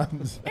many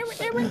times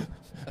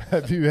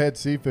have you had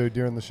seafood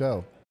during the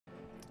show?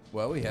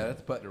 Well, we had it at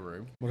the Putney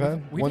Room.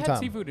 Okay, We've one had time.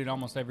 seafood at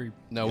almost every.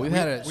 No, we've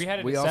had it. We had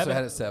it We at also 7.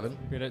 had it at 7.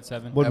 We had it at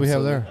 7. What did we have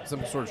Absolutely. there?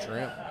 Some sort of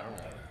shrimp. I don't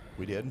know.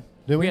 We did. Did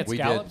We we? had We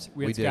did. scallops. We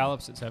We had did.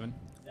 scallops at 7.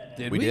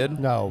 Did We did?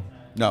 No.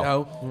 No.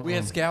 No, we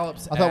had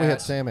scallops. I thought we had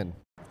at- salmon.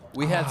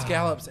 We had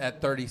scallops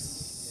at 30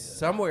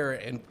 somewhere,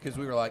 and because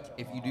we were like,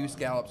 if you do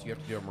scallops, you have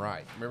to do them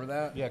right. Remember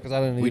that? Yeah, because I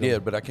didn't eat We them.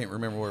 did, but I can't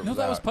remember where it No, was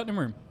that was at. Putnam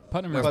Room.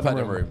 Putnam That Room. was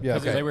Putnam Room. Room. Yeah,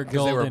 Because okay. they were 'Cause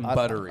they were golden.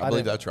 buttery. I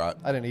believe that's right.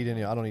 I didn't eat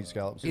any. I don't eat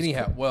scallops.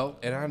 Anyhow, well,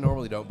 and I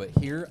normally don't, but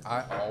here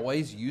I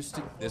always used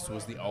to. This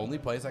was the only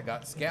place I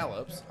got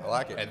scallops. I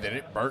like it. And then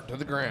it burnt to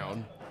the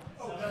ground.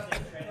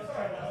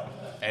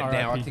 And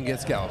now I R.I.P. can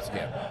get scallops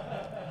again.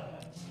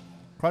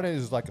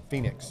 Fridays is like a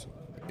phoenix.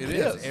 It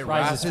is. is. It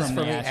Rises rises from from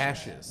the the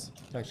ashes. ashes.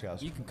 Thanks,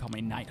 guys. You can call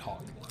me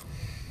Nighthawk.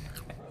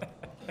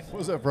 What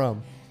was that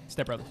from?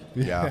 Step Brothers.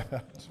 Yeah.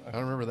 I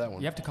don't remember that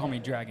one. You have to call me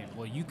Dragon.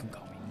 Well, you can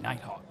call me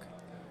Nighthawk.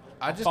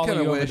 I just follow kind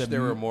of you over wish to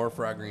there were m- more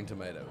fried green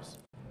tomatoes.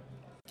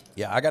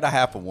 Yeah, I got a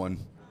half of one.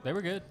 They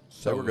were good.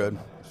 So we're good.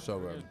 So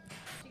good.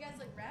 You guys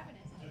look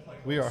ravenous.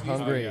 We are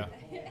hungry. Oh,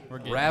 yeah. We're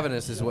good.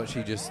 Ravenous is what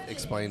she just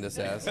explained us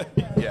as.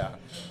 Yeah.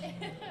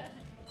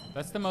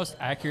 That's the most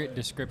accurate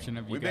description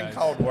of you We've guys. been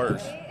called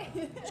worse.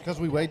 It's because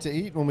we wait to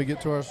eat when we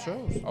get to our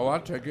shows. Oh, I'll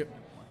take it.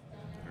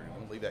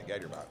 Don't leave that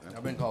gator bite.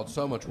 I've been called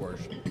so much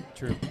worse.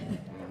 True.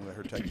 Let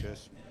her take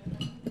this.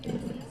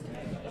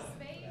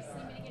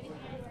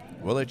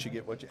 We'll let you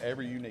get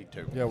whatever you need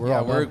to. Yeah, we're Yeah,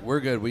 all done. we're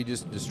good. We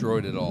just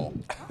destroyed it all.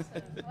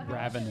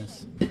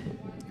 Ravenous. You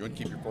want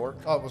to keep your fork?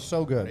 Oh, it was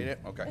so Eat good. it?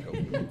 Okay,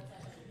 cool.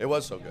 It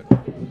was so good.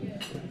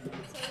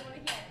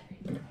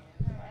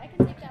 I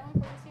can take that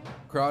one for you too.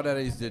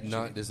 Crawdaddies did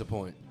not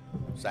disappoint.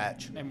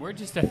 Satch. And we're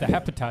just at the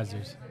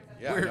appetizers.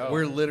 Yeah, I know.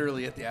 We're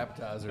literally at the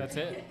appetizer. That's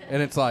it.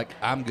 And it's like,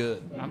 I'm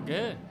good. I'm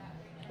good.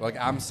 Like,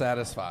 I'm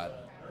satisfied.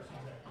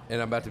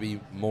 And I'm about to be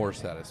more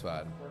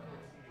satisfied.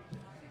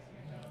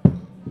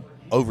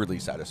 overly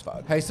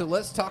satisfied. Hey, so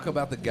let's talk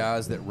about the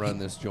guys that run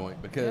this joint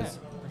because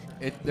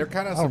they're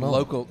kind of I don't some know.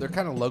 local. They're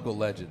kind of local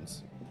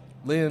legends.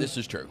 Lynn, This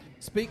is true.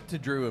 speak to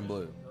Drew and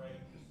Blue.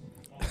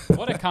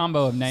 What a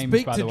combo of names,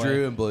 Speak by to the way.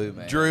 Drew and Blue,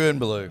 man. Drew and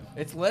Blue.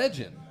 It's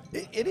legend.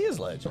 It is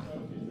legend.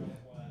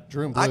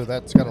 Drew and Blue,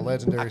 that's got a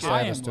legendary I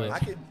status am to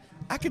Blue. it.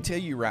 I could tell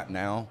you right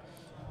now,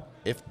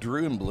 if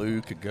Drew and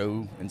Blue could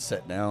go and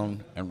sit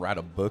down and write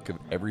a book of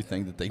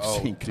everything that they've Oh,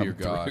 seen dear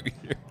come God. through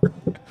here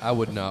I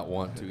would not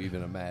want to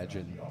even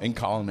imagine. and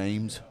call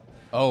names,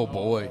 Oh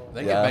boy,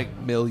 they Yeah. can make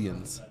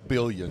millions.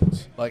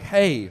 billions. Like,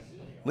 hey,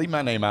 Leave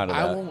my name out of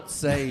I that. won't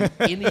say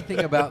anything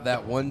about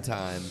that one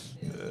time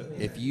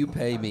if you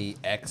pay me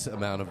X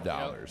amount of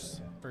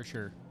dollars. For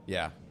sure.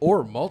 Yeah,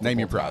 or multiple. Name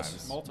your times,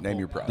 price. Multiple. Name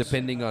your price.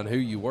 depending on who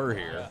you were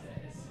here.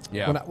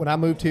 Yeah. When I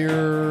moved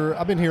here,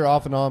 I've been here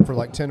off and on for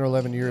like 10 or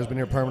 11 years. Been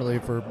here permanently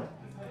for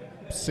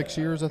 6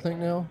 years, I think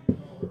now.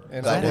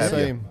 And Glad I to will have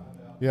say, you.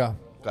 yeah.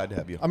 Glad to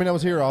have you. I mean, I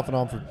was here off and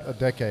on for a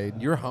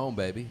decade. You're home,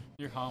 baby.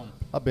 You're home.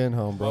 I've been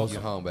home, bro.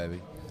 You're home,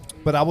 baby.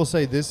 But I will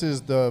say this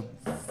is the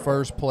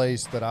first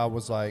place that I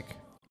was like,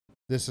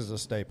 this is a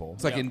staple.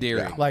 It's like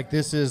endearing. Like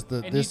this is the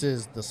And this you-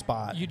 is the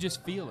spot. You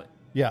just feel it.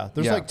 Yeah,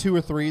 there's Yeah. like 2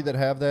 or 3 that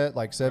have that.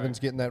 Like Seven's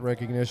getting that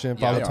recognition.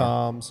 Yeah, Father they are.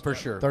 Tom's For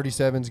sure.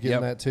 37's getting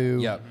Yep. that too.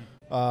 Yep.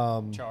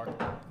 Char.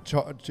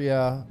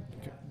 Yeah,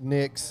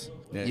 Nick's.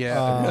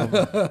 Yeah.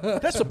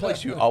 That's the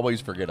place you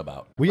always forget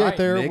about. We Right, ate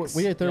there. Nick's.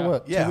 We ate there Yeah.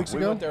 what 2 weeks we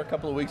ago? went there a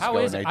couple of weeks How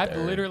ago. is and it? ate I've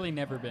there. literally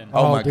never been.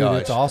 Oh, my dude,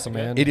 gosh. it's awesome,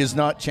 man. It has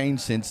not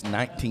changed since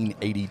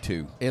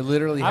 1982. It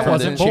literally I has From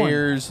wasn't the born.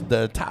 chairs,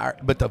 the tire,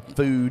 but the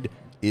food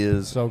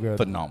is So good.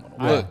 phenomenal.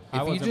 Look, I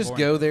if you wasn't just born.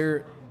 go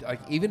there, like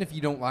even if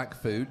you don't like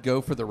food, go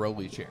for the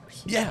rolly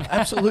chairs. Yeah,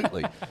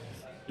 absolutely.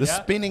 The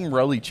Yeah. spinning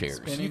rolly chairs.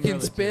 Spinning You can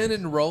rolly spin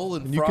and roll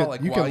and You can-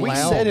 frolic you while can We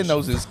lounge. sat in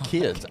those as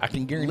kids. I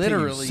can guarantee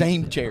literally you,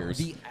 same chairs.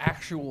 The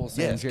actual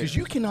same Yes, chairs. because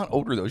you cannot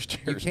order those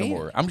chairs no can't.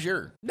 more. I'm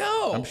sure.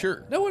 No, I'm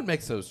sure. No one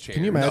makes those chairs.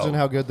 Can you imagine No.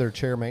 how good their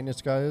chair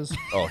maintenance guy is?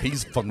 Oh,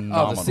 he's Oh,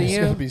 phenomenal. the He's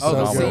CM. gonna be Oh,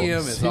 the so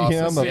CM good. is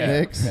CM awesome. of Yeah.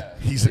 Nick's. Yeah.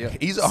 He's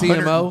he's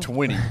CMO?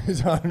 120,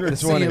 He's The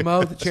 120.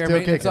 CMO, the chair Still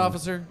maintenance kicking.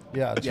 officer.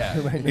 Yeah, Yeah.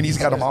 chair maintenance. and he's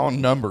got them all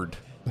numbered.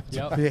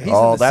 Yep. He's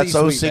Oh, in the that's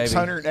C-suite, baby.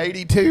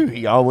 0682.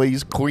 He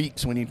always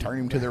queaks when you turn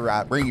him to the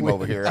right. Bring him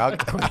over here. I'll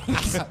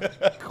Queeks.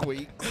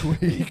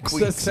 He That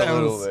queaks a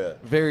little sounds bit.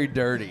 very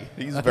dirty.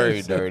 He's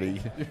very dirty.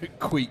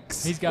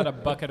 Queeks. He's got a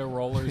bucket of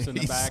rollers in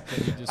the He's- back that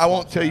he just. I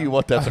won't swaps tell around. you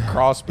what that's a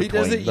cross He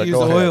between. doesn't but use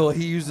go ahead. oil.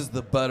 He uses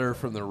the butter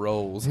from the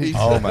rolls. He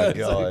Oh my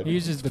god. He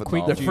uses the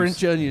quick the juice.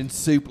 French onion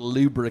soup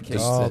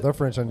lubricates Oh, it. their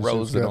French onion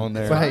Rolls soup's it good. on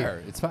there. But hey,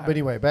 Fire. It's fire. But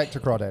anyway, back to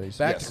Crawdaddies.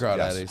 Back Yes, to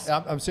Crawdaddies. yes.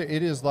 I'm serious.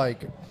 It is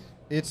like,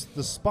 it's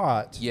the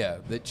spot. Yeah,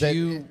 that That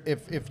you.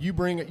 if you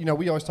bring, you know,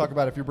 we always talk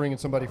about if you're bringing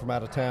somebody from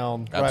out of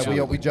town,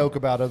 Absolutely. right? We joke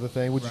about other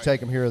things. Would you take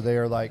them here or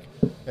there? Like,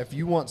 if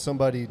you want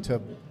somebody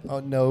to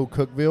know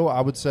Cookeville,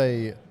 I would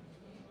say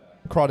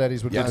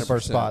Crawdaddies would be the 100%.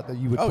 first spot that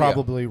you would Oh, yeah.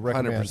 probably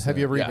recommend. 100%. Have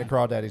you ever eaten Yeah. at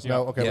Crawdaddies?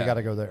 No. Okay, Yeah. we got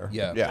to go there.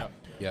 Yeah. Yeah.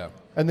 Yeah.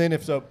 And then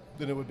if so,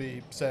 then it would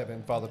be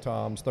 7, Father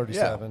Tom's,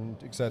 37,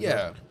 etc.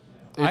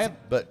 Yeah. I have,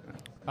 But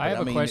I have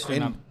a mean, question.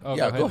 and- I'm- oh,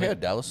 yeah, go Vic.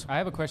 ahead, Dallas. I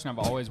have a question I've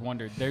always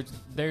wondered.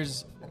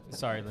 There's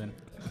sorry, Lynn.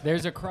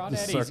 There's a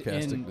Crawdaddies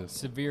in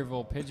sarcasticness.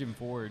 Sevierville Pigeon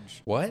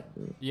Forge. What?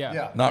 Yeah.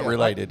 Yeah. Not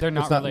related. They're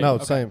not It's not. related. No,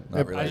 it's Okay. same. Not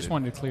It- I related. just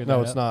wanted to clear that No,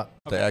 up. it's not.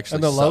 They actually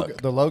And the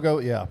suck. logo,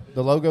 yeah,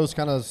 the logo's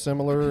kind of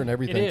similar and It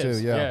everything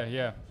is. too. Yeah,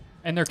 yeah.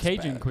 And they're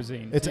Cajun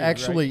cuisine. it's too,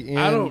 actually right? in.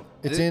 I don't.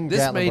 It's thi- in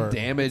This may Gatlinburg.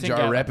 damage It's in our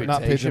Gatlinburg. reputation,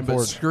 Not Pigeon but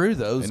Forge. screw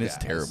those And it's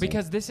guys. terrible.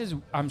 because this is.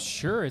 I'm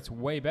sure it's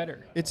way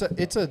better. It's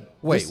a.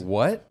 Wait, this-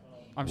 what?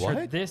 I'm sure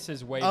What? this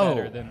is way Oh,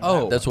 better than.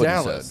 oh, That's what he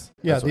Dallas. said.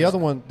 Yeah, That's the what other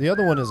one. The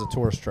other one is a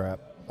tourist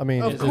trap. I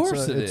mean, Of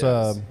course it it's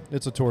is.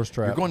 it's a tourist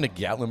trap. You're going to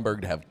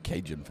Gatlinburg to have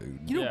Cajun food.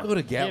 You don't Yeah. go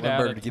to Get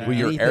out Gatlinburg of to get town. With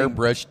your anything.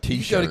 airbrushed You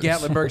go to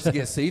T-shirts. Gatlinburg to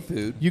get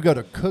seafood. You go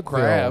to Cookville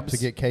Crabs. to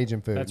get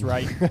Cajun food. That's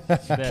right.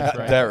 That's right.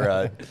 That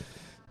right.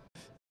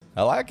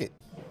 I like it.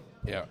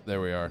 Yeah,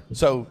 there we are.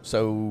 So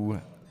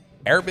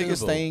our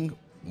biggest Cool. thing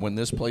when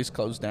this place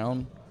closed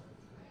down,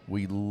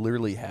 we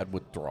literally had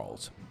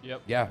withdrawals.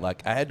 Yep. Yeah,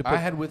 Like I had to put I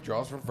had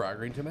withdrawals from fried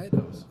green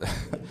tomatoes.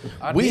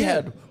 I we did.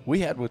 had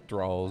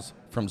withdrawals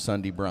from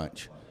Sunday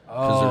brunch.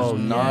 Oh, Because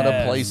there's not a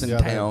yes. place in Yeah.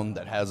 town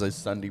that has a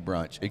Sunday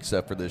brunch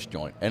except for this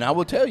joint. And I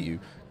will tell you,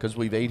 because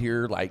we've ate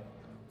here like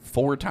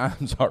 4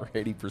 times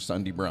already for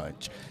Sunday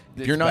brunch. If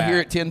It's you're not here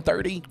back. at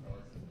 10:30,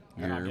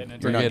 you're not getting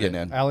it. you're not Forget getting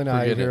it. in. Allie and I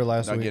ate Forget here it.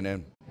 last Not week. getting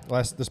in.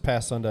 This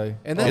past Sunday.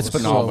 And It's that's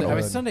phenomenal. I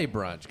mean, Good. Sunday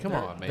brunch. Come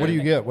on, man. What do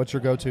you get? What's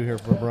your go-to here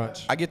for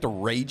brunch? I get the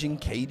Raging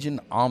Cajun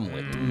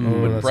omelet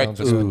Oh, with that breakfast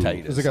sounds good.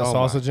 potatoes. Does it got Oh, my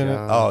sausage in it?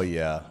 God. Oh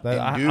yeah, That-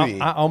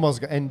 andouille. I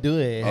almost got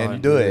andouille.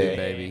 Andouille.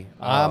 baby.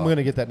 I'm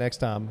gonna get that next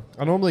time.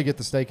 I normally get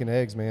the steak and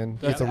eggs, man.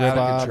 Get That's the out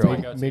of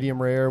control. ribeye,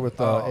 medium rare with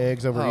Oh,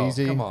 eggs over oh,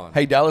 easy. Come on.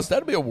 Hey Dallas,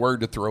 that'd be a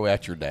word to throw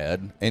at your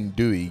dad.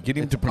 Andouille. Get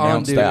him to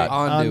pronounce Andouille. that,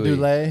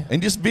 Andouille.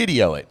 and just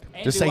video it.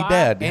 Just say, Andouille.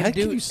 Dad, how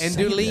can you say that?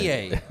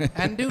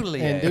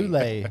 Andouille.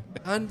 Andouille.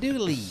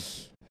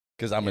 Andouille.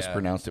 Because I Yeah.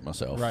 mispronounced it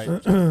myself. Right.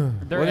 What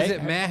is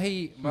it?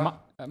 Mahi.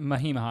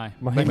 Mahima High.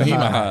 Mahima Mahima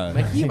High. High.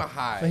 Mahima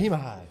High. Mahima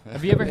High.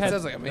 Have you ever It had?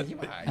 sounds like a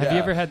Mahima High. Have you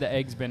Yeah. ever had the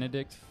eggs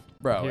Benedict?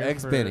 Bro, Here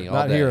eggs for- Benny all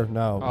Not day. here,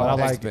 no. But I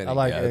Eggs like Benny. I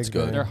like Yeah, eggs it's good.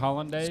 Benny. They're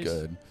hollandaise. It's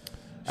good.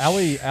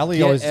 Allie Get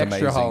always extra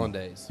amazing.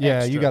 hollandaise. yeah,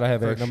 you Extra, gotta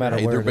have for it no sure. matter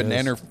Hey, where they're it is.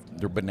 banana.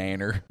 They're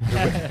banana.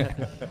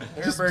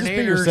 Just be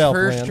yourself,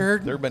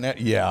 man. They're banana.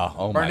 Yeah.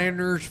 Oh my.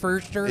 Bananas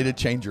first. It'd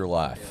change your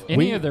life.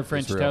 Any of their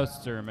French real.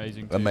 toasts are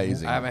amazing. Too.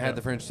 Amazing. I haven't had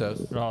the French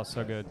toast. Oh,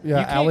 so good. Yeah,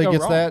 You can't Allie go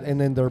gets wrong. that, and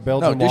then their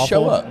Belgian just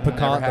show waffle, up. Never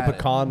pecan, had the it.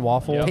 pecan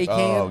waffle, Yep. Pecan.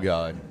 Oh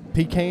God.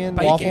 pecan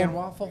Bacon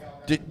waffle.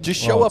 waffle.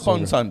 Just show Oh, up so on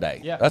good.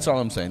 Sunday. Yeah. That's all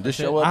I'm saying. Just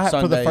show I up had,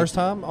 Sunday. for the first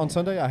time on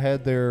Sunday, I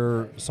had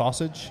their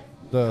sausage,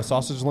 the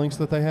sausage links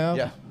that they have.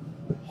 Yeah.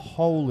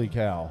 Holy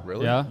cow!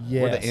 Really? Yeah.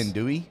 Were the Yes.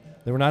 andouille?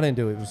 They were not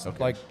into it. It was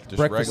like Just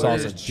breakfast regular-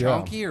 Is it sausage. Yeah.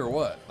 chunky or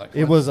what? Like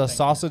It was a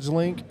sausage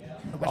link,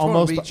 one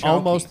would be chunky?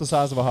 almost the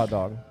size of a hot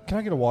dog. Can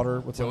I get a water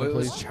with So something, it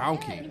was please?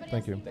 chunky.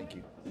 Thank you.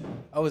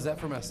 Oh, is that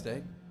for my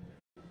steak?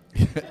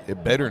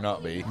 It better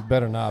not be.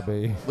 Better not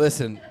be.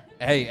 Listen,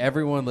 hey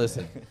everyone,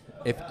 listen.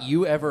 If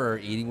you ever are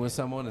eating with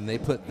someone and they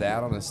put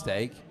that on a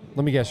steak,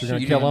 Let me guess. You're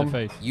gonna Shoot kill you in them.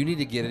 the face. you need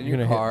to get in You're your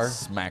gonna hit car.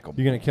 Smack them.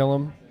 You're gonna kill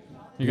them.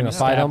 You're gonna gonna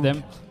fight stab 'em?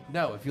 them.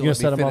 No, if You're you'll gonna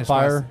set them on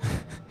fire.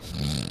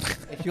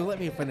 If you'll let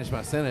me finish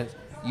my sentence,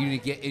 you need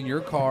to get in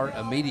your car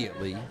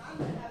immediately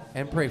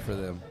and pray for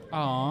them.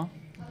 Aw.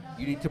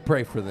 You need to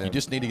pray for them. You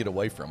just need to get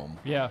away from them.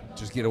 Yeah.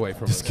 just get away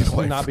from Just them. get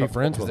away Not be from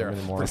friends Because with they're them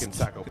a anymore. freaking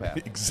psychopath.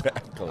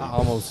 Exactly. I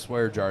almost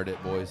swear jarred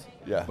it, boys.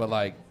 Yeah. But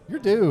like, You're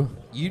due.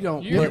 you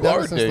don't. You You've put- done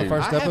are it since the due.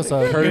 first I haven't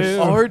episode. cursed.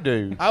 You are,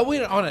 dude. I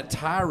went on a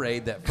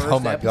tirade that first Oh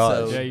my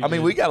episode. gosh. Yeah, you I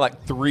mean, did. we got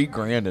like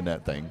 $3,000 in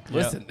that thing.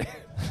 Listen,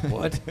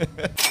 what?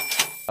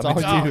 It's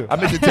all you. I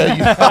meant to tell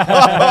you.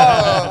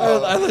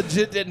 I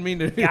legit didn't mean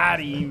to. Got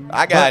him.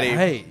 I got But, him.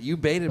 Hey, you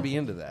baited me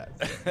into that.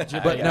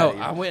 But no,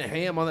 I went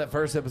ham on that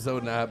first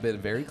episode, and I've been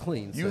very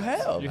clean. You since.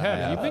 have. You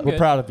have. You've been We're good.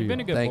 proud of You've you. been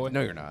a good boy.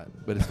 No, you're not.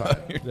 But it's fine.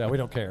 Yeah, we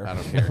don't care. I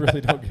don't care. We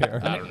really don't care.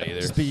 I don't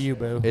either. Just be you,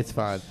 boo. It's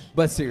fine.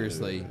 But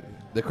seriously,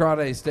 the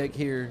crawdad steak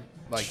here,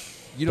 like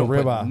you the don't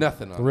put ribeye.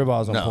 nothing The on. it.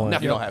 ribeye's on No,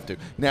 point. you don't have to.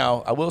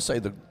 Now, I will say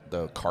the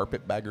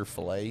carpetbagger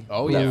filet.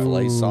 Oh, with that yeah.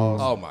 filet Ooh. sauce.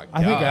 Oh my god!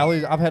 I think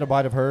Allie. I've had a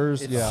bite of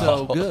hers. It's yeah.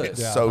 so good.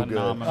 It's Yeah. so good.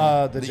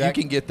 Phenomenal. The You Jack.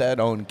 can get that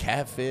on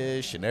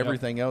catfish and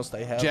everything else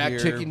they have Jack here.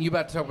 chicken. You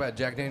about to talk about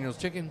Jack Daniel's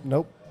chicken?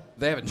 Nope.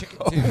 They have a chicken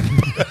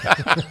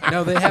too.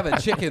 No, they have a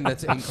chicken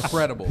that's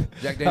incredible.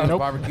 Jack Daniel's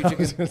barbecue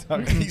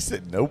chicken. He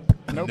said, "Nope,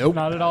 Nope.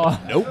 Not at all.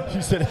 nope."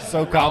 You said it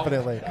so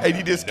confidently. And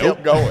he just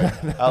kept going.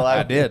 I like.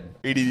 I did.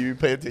 He didn't even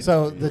pay attention.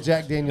 So the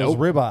Jack Daniel's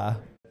ribeye.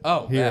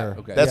 Oh, Here. yeah,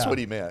 okay. That's Yeah. what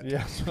he meant.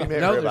 Yeah. He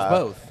meant No, there's ribeye.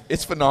 both.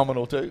 It's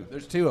phenomenal too.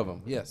 There's two of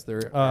them. Yes,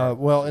 there.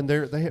 Well, and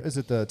is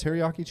it the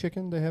teriyaki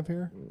chicken they have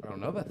here? I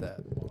don't know about that.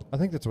 I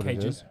think that's what it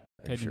Cajun. is.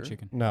 Cajun sure?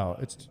 chicken. No,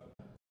 it's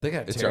They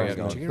got It's teriyaki already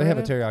gone. chicken. they have a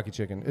right now? teriyaki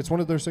chicken. It's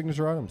one of their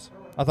signature items.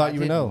 I thought you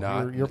would did know.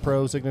 not. You're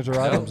pro signature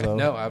items though.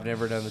 No, I've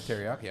never done the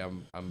teriyaki.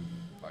 I'm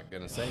like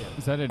gonna say it.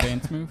 Is that a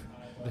dance move?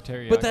 The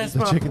teriyaki. But that's The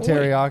my chicken point.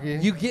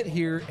 teriyaki? You get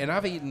here, and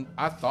I've eaten.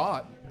 I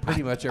thought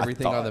pretty much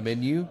everything on the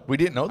menu. We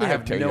didn't know they I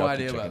have have teriyaki no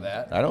idea chicken. about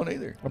that. I don't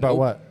either. About Nope.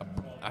 what?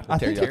 I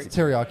think teriyaki. it's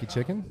teriyaki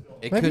chicken.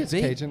 It Maybe could it's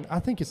be. Cajun. I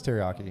think it's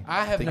teriyaki.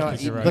 I have not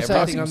he's eaten right. Let's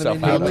everything ask on the himself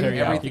menu. out of it.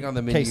 Everything on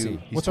the menu. Casey.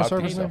 He's What's our talking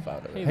service name? himself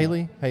out of it.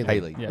 Haley.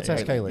 Haley. Let's Yeah,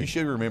 ask Haley. Haley. You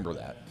should remember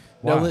that.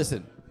 No, Why?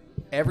 listen.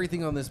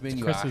 Everything on this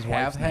menu I Chris's have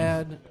wife's name.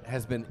 had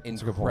has been good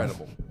point.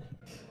 incredible.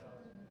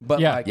 But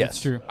Yeah, like,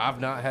 that's true. I've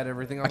not had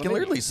everything on I the can menu.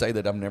 literally say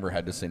that I've never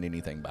had to send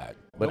anything back,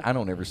 but I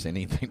don't ever send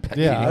anything back.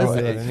 Yeah, I don't anyway.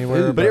 do that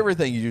anywhere. But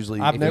everything usually.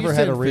 I've If never you had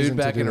send a reason food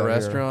to back do in a that here.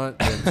 restaurant,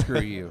 then screw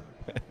you.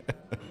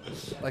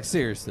 Like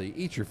seriously,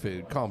 eat your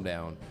food. Calm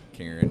down,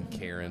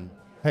 Karen.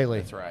 Haley,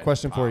 That's right.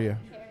 question for Pop. you.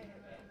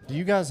 Do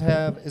you guys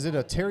have? Is it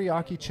a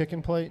teriyaki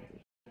chicken plate?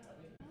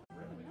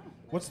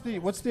 What's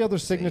the other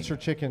signature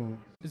chicken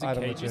Is it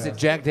item that Cajun? you Is have? it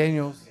Jack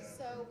Daniel's?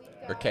 So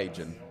we've Or got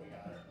Cajun.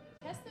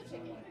 pesto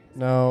chicken.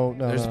 No,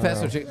 There's no,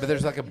 pesto no. chicken, but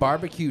there's like a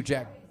barbecue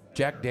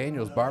Jack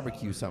Daniel's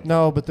barbecue something.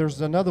 No, but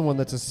there's another one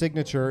that's a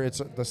signature.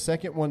 It's the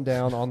second one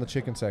down on the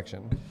chicken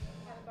section. We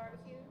have a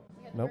barbecue.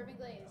 We have Nope. bourbon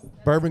glaze.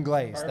 Bourbon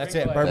glaze. That's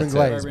it. Bourbon That's it.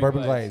 glaze. Bourbon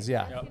Bourbon glaze. glaze.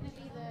 Yeah. Yep. Gonna be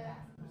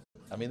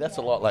the I mean, that's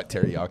a lot like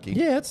teriyaki.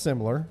 Yeah, it's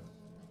similar.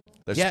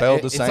 They're Yeah,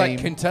 spelled the it's same. like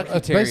Kentucky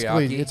It's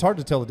basically, teriyaki. it's hard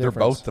to tell the They're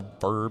difference. both the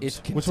verbs. It's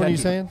Which one are you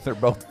Kentucky. saying? They're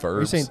both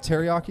verbs. Are you saying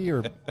teriyaki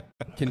or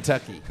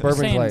Kentucky. bourbon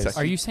Saying- glaze?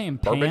 Are you saying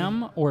Bourbon?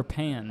 Pam or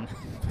Pan?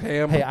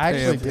 Pam, Hey, I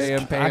actually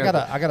did. I got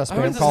a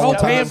spam call one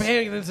Pam, time.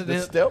 Pam the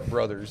incident. Step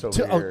Brothers over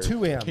Two- oh, here.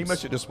 2 M's. He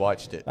must have just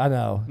watched it. I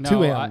know. No,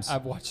 2 M's.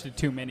 I've watched it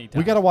too many times.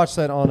 We got to watch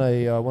that on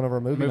a one of our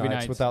movie Movie nights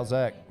nights. without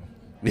Zach.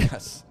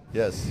 Yes.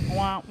 Yes.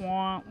 Wah,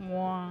 wah,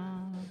 wah.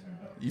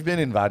 You've been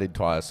invited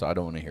twice, so I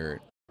don't want to hear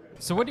it.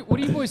 So what are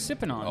you boys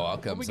sipping on? Oh, I'll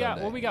come what we got?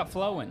 Sunday. What we got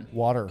flowing?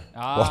 Water.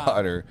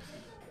 Water.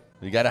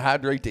 You got to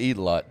hydrate to eat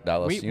a lot,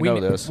 Dallas. You know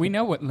this. We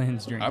know what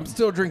Lynn's drinking. I'm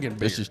still drinking beer.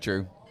 This is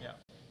true.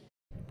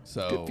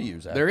 So Good for you,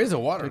 Zach. there is a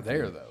water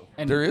there though.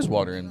 And There is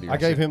water in beer. I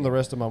gave him the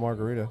rest of my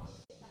margarita.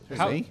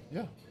 how, Me?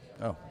 Yeah.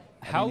 Oh.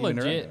 how didn't even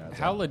know legit? that.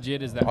 How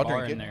legit is that I'll bar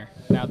drink in it. there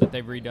now that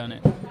they've redone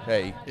it?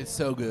 Hey, It's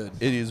so good.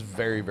 it is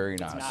very, very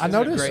nice. I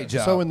Doing a noticed. great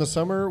job. So in the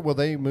summer, will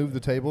they move the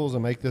tables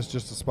and make this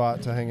just a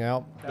spot to hang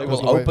out? They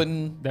Because will the way-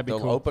 open. That'd be They'll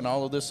cool. open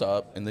all of this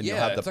up, and then you'll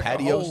Yeah, have the it's like a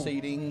patio whole-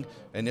 seating,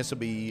 and this will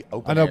be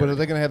open. I know, but air. are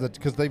they going to have the?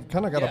 Because they've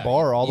kind of got Yeah, a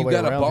bar all the you way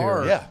got around a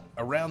bar here. Yeah.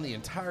 around the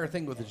entire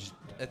thing with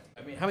I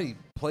mean, how many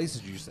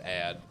places you just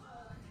add?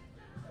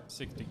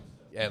 60.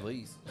 At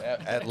least.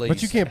 At least.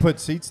 But you can't put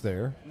seats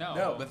there.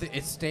 No, but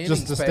it's standing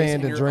Just to space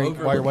stand and you're drink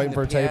while you're overlooking waiting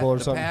for a the table or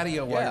the something.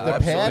 Patio while Yeah, you're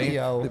The overlooking-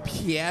 patio. The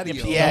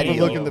patio. patio.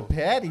 Overlooking the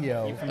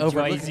patio.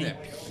 Overlooking Jersey.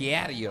 the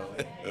patio.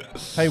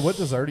 Hey, what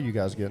dessert are you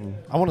guys getting?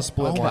 I want to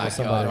split Oh one my with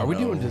somebody. God. Are we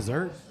doing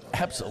dessert?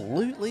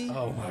 Absolutely.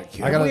 Oh my God. I Have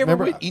gotta we ever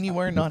remember. went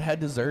anywhere and not had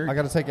dessert? I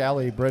got to take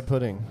Allie bread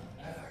pudding.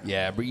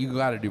 Yeah, but you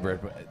got to do bread.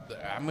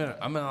 I'm gonna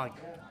like.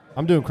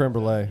 I'm doing creme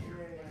brulee,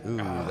 Ooh,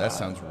 that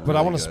sounds really but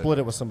I want to good. split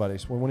it with somebody.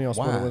 So when do y'all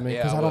split Why? it with me? Yeah,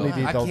 Because I don't well, need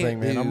to eat I the whole can't thing,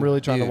 man. I'm do-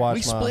 really trying to dude, watch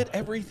We my. split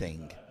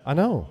everything. I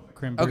know.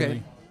 Creme Okay.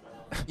 brulee.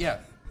 Yeah.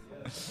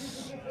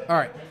 All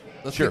right.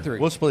 Let's Sure, get three.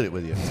 we'll split it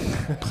with you.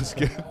 Let's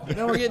get.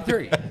 No, we're getting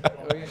three. You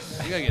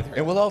gotta get three.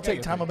 And we'll all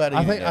take time about it.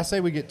 I think I say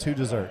we get 2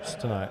 desserts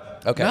tonight.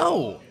 Okay.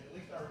 No.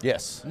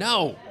 Yes.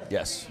 No.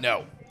 Yes.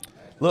 No.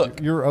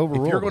 Look, You're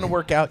overruled. if you're going to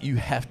work out, you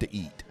have to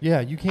eat. Yeah,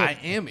 you can't. I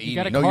am eating.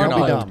 gotta No, you're Don't be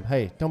not. dumb.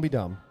 Hey, don't be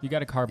dumb. You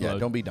got a carb Yeah, load.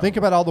 don't be dumb. Think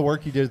about all the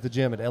work you did at the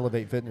gym at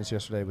Elevate Fitness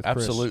yesterday with Chris.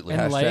 Absolutely.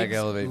 and Hashtag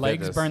elevate legs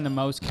fitness. burn the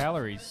most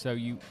calories, so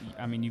you've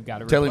got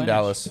to Tell him,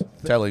 Dallas.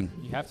 Tell him.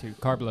 You have to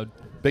carb load.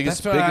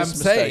 Biggest, That's what I'm biggest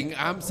saying.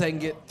 mistake. I'm saying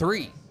get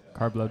three.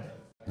 Carb load.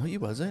 No, you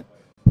wasn't.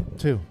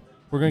 2.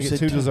 We're gonna You get said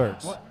 2 two.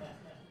 desserts,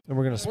 and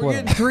we're gonna We're split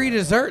getting them. 3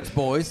 desserts,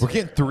 boys. We're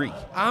getting 3.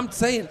 I'm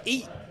saying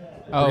eat.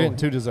 Oh, We're getting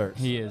 2 desserts.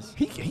 he is.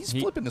 He's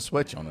He- flipping the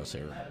switch on us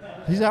here.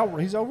 He's out.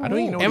 He's overruled. I don't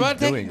even know Am what I he's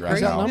taking doing right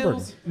crazy now. outnumbered.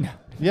 pills?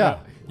 Yeah.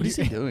 What is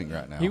he doing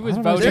right now? He was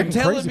I don't know, They're Taking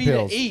voting. telling crazy me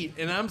pills. to eat,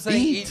 and I'm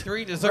saying eat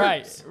 3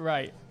 desserts.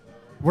 Right.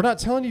 We're not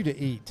telling you to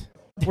eat.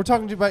 We're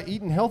talking to you about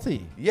eating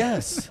healthy.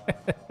 Yes.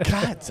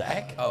 God,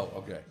 Zach. Oh,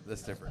 okay.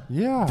 That's different.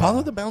 Yeah.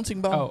 Follow the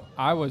bouncing ball. Oh,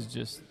 I was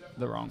just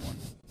the wrong one.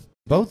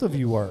 Both of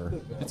you were.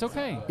 It's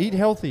okay. Eat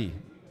healthy.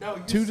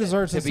 2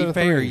 desserts To instead be of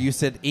fair, 3. you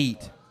said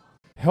eat.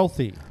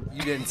 Healthy.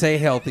 You didn't say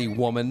healthy,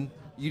 woman.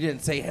 You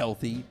didn't say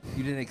healthy.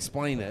 You didn't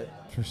explain it.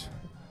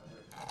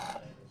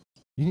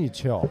 You need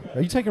to chill.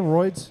 Are you taking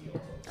roids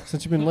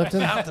since you've been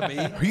lifting? Out to me.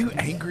 Are you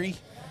angry?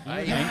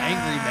 I am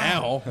angry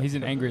now. He's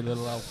an angry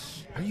little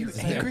elf. Are you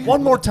angry?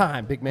 One more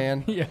time, big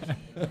man. Yeah.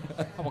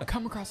 I will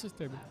come across this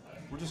table.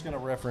 We're just going to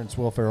reference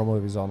Will Ferrell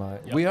movies all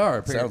night. We are.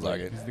 Sounds Apparently. like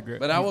it. He's the grip.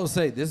 But I will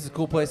say, this is a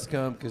cool place to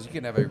come because you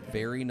can have a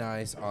very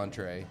nice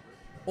entree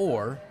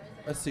or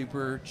a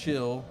super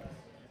chill.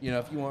 You know,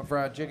 if you want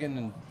fried chicken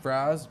and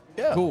fries,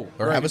 Yeah. cool.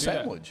 Or Great. have a do that.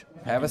 sandwich.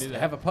 Have do a that.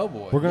 have a po'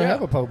 boy. We're going to Yeah.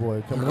 have a po'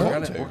 boy coming We're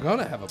up. gonna, we're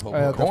gonna have a po'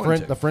 boy. going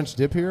to. The French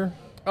dip here,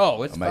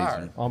 Oh, it's Amazing.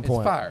 fire. on It's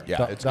point. fire. Yeah,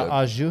 the, it's the good.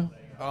 au jus.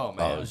 Oh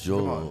man, Oh,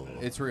 come on.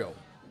 It's real.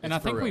 And It's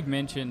I think for real. we've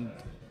mentioned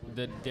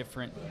the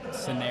different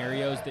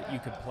scenarios that you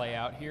could play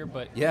out here,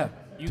 but Yeah.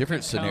 you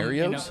Different could come, you know-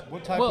 scenarios?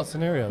 What type well, of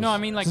scenarios? No, I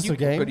mean like Is this you a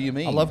game? What do you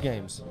mean? I love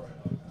games.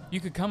 you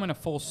could come in a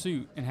full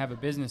suit and have a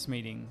business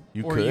meeting,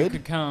 You or you could?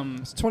 could come,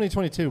 It's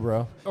 2022,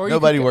 bro. or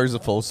Nobody you could, wears a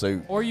full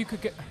suit. or you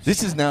could,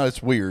 This is now,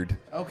 it's weird.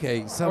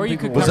 Okay. Some or you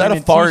people could Was come that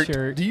in a fart?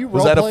 T-shirt. Do you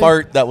Was that a roleplay?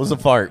 fart? That was a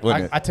fart,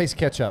 wasn't I it? taste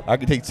ketchup. I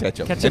could take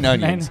ketchup, Ketchup and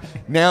and onions.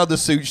 mayonnaise. Now the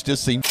suits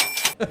just seem.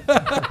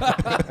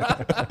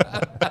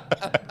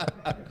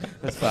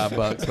 That's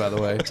 $5, by the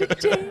way.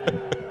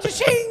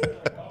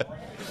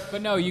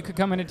 But no, you could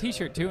come in a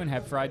T-shirt too and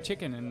have fried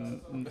chicken,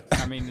 and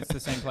I mean it's the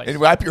same place. And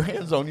wrap your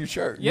hands on your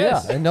shirt.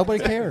 Yes. Yeah, and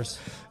nobody cares.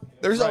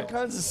 There's all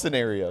kinds of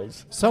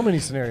scenarios. So many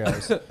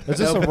scenarios. Is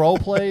this a role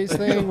plays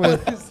thing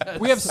with?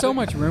 We have so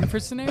much room for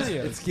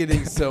scenarios. It's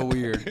getting so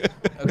weird.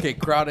 Okay,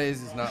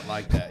 Crowdays is not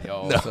like that,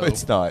 y'all. No, so.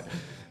 it's not.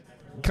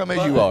 Come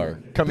as you are.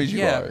 Come as you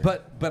Yeah, are.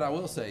 but I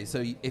will say,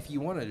 so if you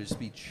want to just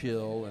be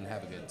chill and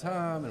have a good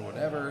time and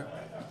whatever,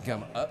 you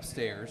can come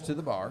upstairs to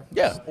the bar.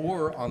 Yeah.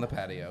 Or on the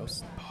patio.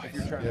 If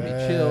you're trying to be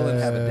chill and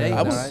have a date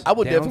I night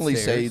would definitely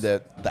say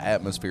downstairs. that the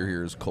atmosphere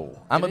here is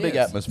cool. I'm It a big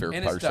is. atmosphere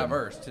And person. it's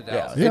diverse to Yeah,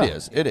 Dallas. Yeah. it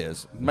is. It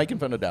is. Making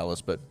fun of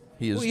Dallas, but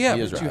he is. Well, yeah,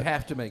 he is but you right.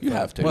 have to make You fun.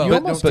 have to. Well, You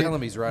don't almost tell get-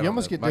 him he's right you on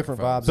almost the get different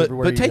microphone. vibes But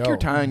everywhere take you your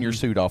go. tie and your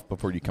suit off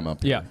before you come up.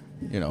 Yeah.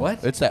 Here. You know,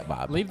 What? it's that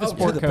vibe. Leave the Oh,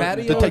 sport to the coat.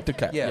 patio? To take the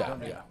cat. Yeah.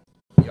 Yeah, yeah.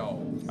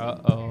 Yo.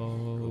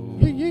 Uh-oh.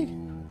 Yee, yee.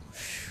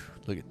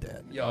 Look at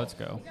that. Yo. Let's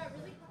go.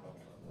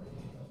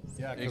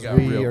 Yeah, It 'cause got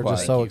we real are quiet.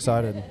 just so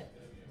excited.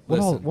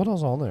 Listen. What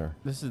else on there?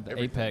 This is the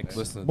apex.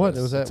 Listen to What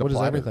this. was that? It's a What is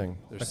platter. everything?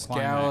 There's The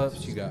climax.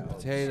 scallops. You got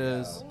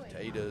potatoes.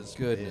 Potatoes.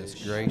 Goodness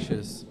fish.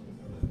 gracious.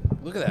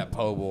 Look at that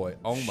po' boy.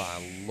 Oh,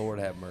 my Lord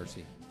have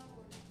mercy.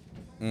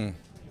 Dude,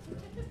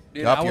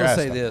 Up I your will ass,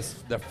 say though. this.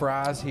 The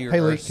fries here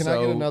Haley, are can I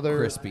get so another-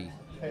 crispy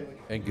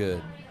and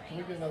good. Can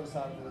we get another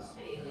side of this,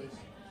 please?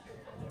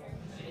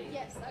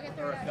 Yes, I'll get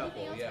the Or a couple,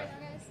 anything else yeah.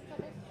 right now, guys?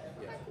 Couple?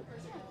 Okay.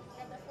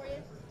 Got that for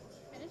you.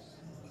 Finish?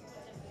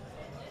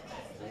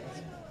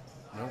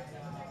 Nope.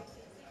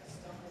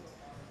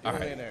 All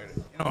right.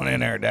 Get on in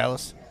there,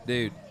 Dallas.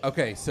 Dude,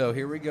 okay, so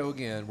here we go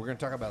again. We're going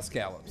to talk about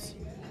scallops.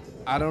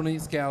 I don't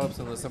eat scallops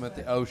unless I'm at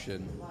the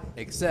ocean,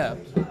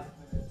 except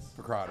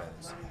for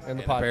crawdads. And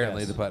the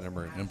apparently podcast. the Putnam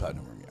Room. In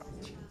Putnam Room,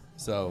 yeah.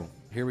 So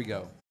here we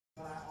go.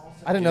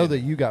 I didn't know that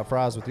you got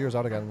fries with yours.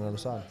 I'd have got another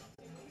side.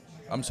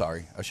 I'm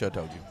sorry. I should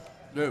have told you.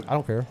 Dude, I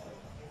don't care.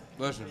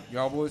 listen,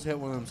 y'all boys hit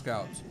one of them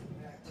scallops.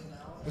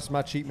 This is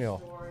my cheat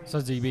meal. So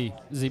ZB,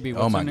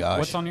 Oh what's my on gosh.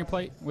 what's on your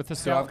plate with the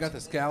So scallops? I've got the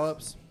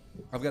scallops.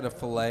 I've got a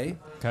fillet,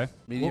 Okay.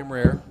 medium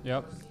rare.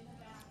 Yep.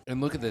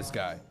 And look at this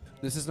guy.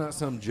 This is not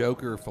some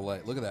joker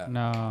fillet. Look at that.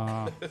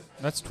 No,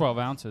 that's 12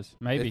 ounces,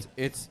 maybe.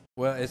 It's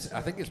I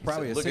think it's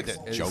probably a Look at 6.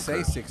 that It joker.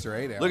 say 6 or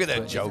 8 ounce. Look at that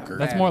but it's joker.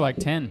 That's fat. more like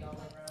 10.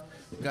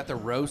 We've got the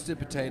roasted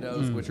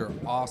potatoes, which are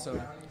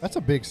awesome. That's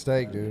a big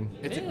steak, dude.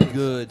 It's a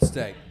good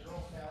steak.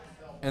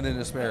 And then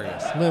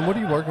asparagus. Lynn, what are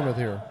you working with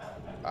here?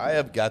 I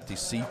have got the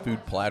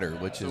seafood platter,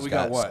 which So has we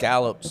got got what?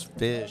 scallops,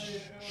 fish,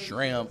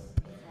 shrimp.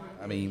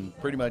 I mean,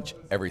 pretty much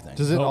everything.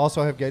 Does it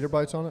also have gator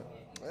bites on it?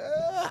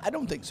 I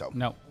don't think so.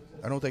 No.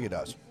 I don't think it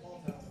does.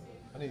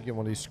 I need to get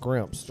one of these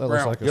scrimps. That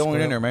looks Scrimp. like a Get one in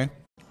scrimp. there, man.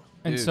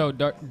 And Dude. so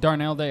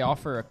Darnell, they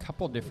offer a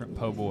couple different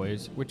po'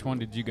 boys. Which one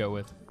did you go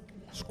with?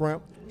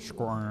 Scrimp.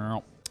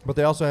 Scrimp. But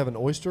they also have an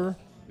oyster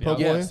po' boy.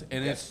 Yes,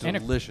 and it's And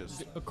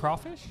delicious. A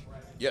crawfish?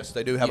 Yes,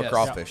 they do have Yes. a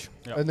crawfish.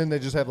 Yeah. And then they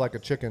just have like a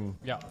chicken.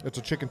 Yeah. It's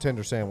a chicken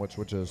tender sandwich,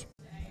 which is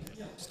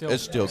It's still good.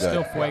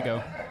 Still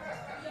fuego.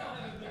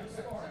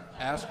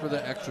 Ask for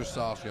the extra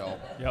sauce, y'all.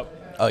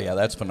 Yep. Oh, yeah,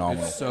 that's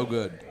phenomenal. It's so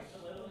good.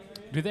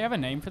 Do they have a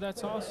name for that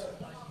sauce?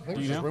 I think Do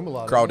it's you just know?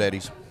 remoulade.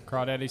 Crawdaddies.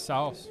 Crawdaddy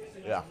sauce.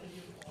 Yeah.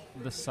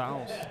 The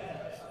sauce.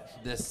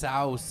 The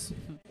sauce.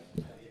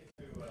 Y'all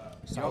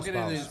Sauce get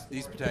in sauce.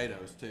 these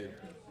potatoes, too.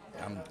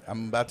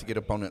 I'm about to get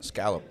up on that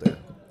scallop there.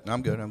 No,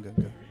 I'm good. I'm good.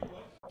 Good.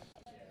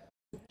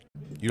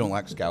 You don't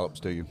like scallops,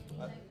 do you?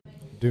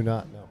 Do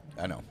not know.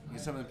 I know.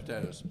 Get some of the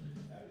potatoes.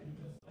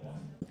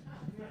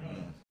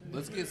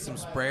 Let's get some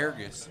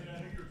asparagus.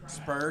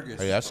 Asparagus.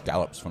 Hey, that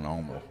scallop's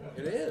phenomenal.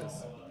 It is.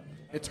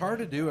 It's hard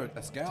to do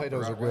a scallop.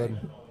 Potatoes the are right way.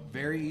 good.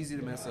 Very easy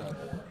to mess up.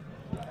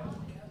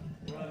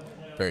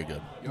 Very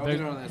good. Y'all There's-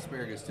 get on the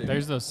asparagus, too.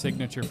 There's those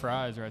signature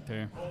fries right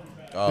there.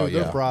 Oh, Dude,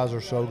 yeah. their fries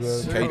are so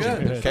good. They're good.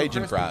 Cajun, They're so Cajun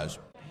crispy. fries.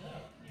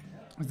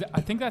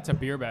 I think that's a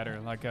beer batter,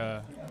 like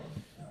a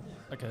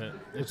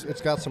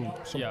It's got some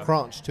Yeah.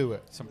 crunch to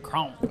it. some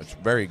crunch. It's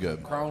very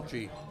good.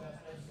 Crunchy.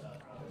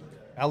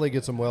 Allie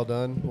gets them well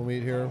done when we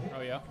eat here.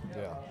 Oh yeah.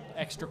 Yeah.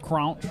 Extra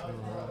crunch.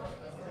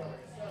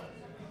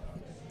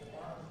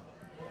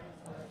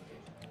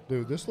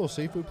 Dude, this little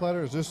seafood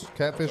platter, is this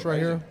catfish right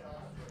here?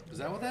 Is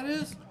that what that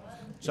is?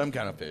 Some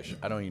kind of fish.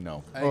 I don't even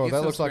know. Hey, Oh, get that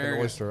some looks like an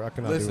asparagus. oyster. I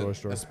cannot Listen, do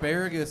oyster.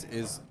 Asparagus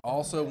is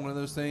also one of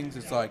those things.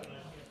 It's like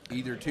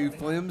either too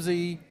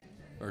flimsy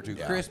or too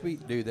Yeah. crispy.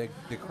 Dude, they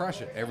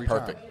crush it every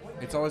Perfect. time.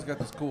 It's always got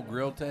this cool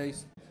grilled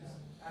taste.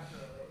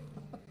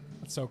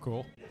 That's so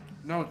cool.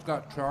 No, it's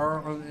got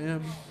char on the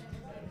end.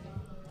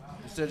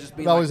 Instead of just It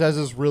being always like, has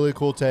this really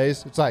cool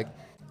taste. It's like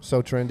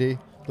so trendy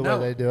the no,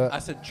 way they do it. I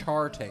said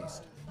char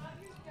taste.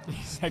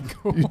 Is that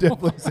cool? You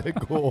definitely said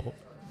cool.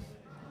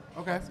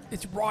 Okay.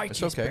 It's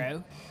righteous, It's okay.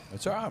 bro.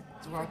 It's all right.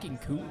 It's fucking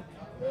cool.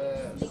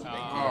 Oh,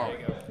 There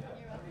you go.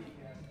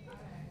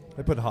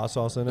 They put hot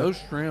sauce in it. those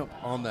shrimp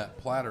on that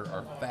platter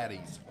are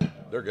fatties.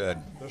 They're good.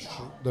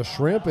 The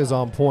shrimp is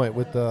on point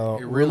with the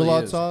It really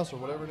remoulade is. sauce or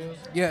whatever it is.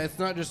 Yeah, it's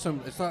not just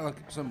some. It's not like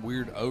some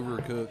weird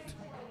overcooked,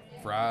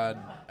 fried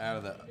out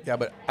of the. Yeah,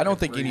 but I don't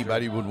think freezer.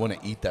 anybody would want to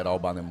eat that all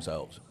by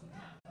themselves.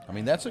 I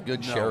mean, that's a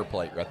good No. share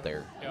plate right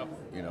there. Yep.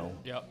 You know?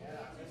 Yep.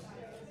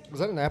 Is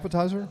that an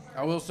appetizer?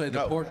 I will say the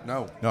No. portion.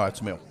 No, No, it's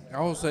a meal.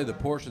 I will say the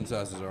portion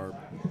sizes are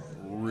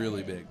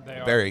really big. They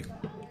are. Very.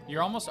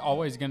 You're almost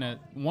always gonna.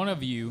 One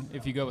of you,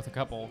 if you go with a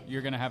couple,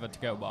 you're gonna have a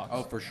to-go box.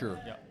 Oh, for sure.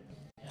 Yep.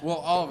 Well,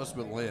 all of us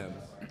but Lynn,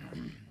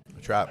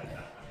 That's right.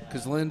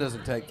 because Lynn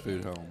doesn't take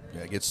food home.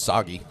 Yeah, it gets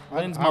soggy.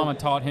 Lynn's mama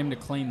taught him to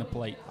clean the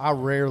plate. I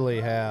rarely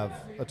have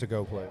a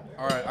to-go plate.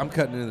 All right, I'm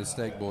cutting into the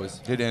steak, boys.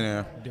 Get in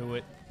there. Do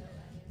it.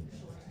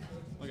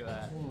 Look at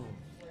that.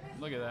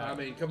 Look at that. I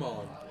mean, come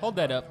on. Hold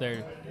that up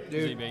there,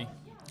 Dude. ZB.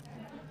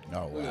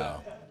 Oh,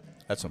 wow.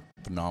 That's a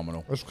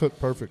phenomenal. It's cooked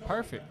perfect.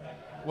 Perfect.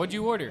 What'd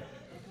you order?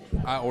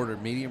 I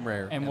ordered medium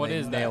rare, And what they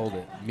is that? nailed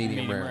it.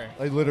 Medium, rare.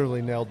 They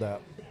literally nailed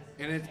that.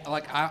 And it's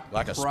like I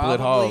Like a split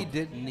probably hog.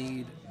 didn't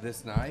need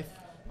this knife.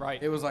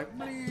 Right. It was like,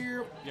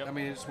 bleep. Yep. I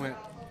mean, it just went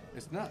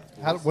It's nuts.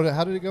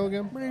 How did it go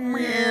again?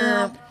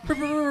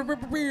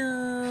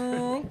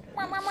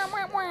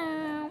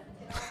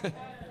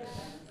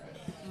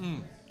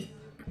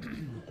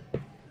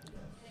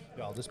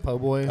 Y'all, this po'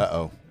 boy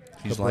Uh-oh.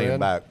 He's The laying bread?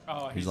 back.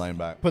 Oh, he's laying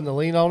back. putting the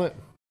lean on it.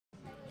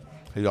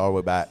 He's all the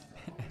way back.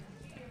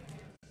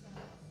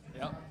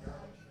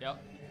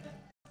 Yep.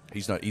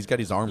 He's not. He's got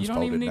his arms You don't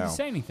folded even need now. to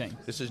say anything.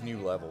 This is new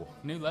level.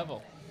 New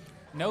level.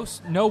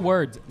 No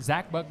words.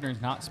 Zach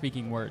Buckner's not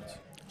speaking words.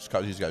 It's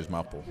because he's got his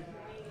mouth full.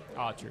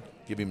 Oh, true.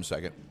 Give him a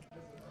second.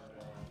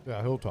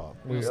 Yeah, he'll talk.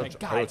 He's like,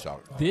 He'll guys,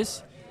 talk.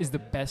 this is the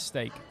best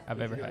steak I've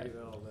ever had.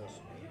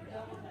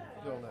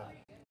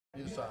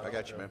 I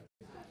got you, man.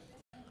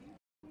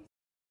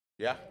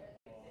 Yeah.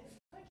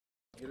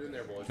 Get in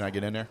there, boys. Can I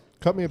get in there?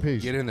 Cut me a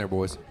piece. Get in there,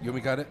 boys. You want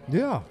me to cut it?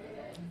 Yeah.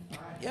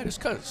 Yeah, just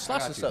cut it.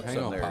 Slice got this you. up Hang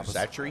some on, there. Papas.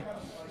 Satchery.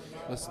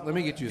 Let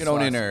me get you a Get slice.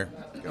 on in there.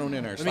 Get on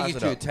in there. Let Slice me it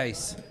get you a up.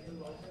 taste.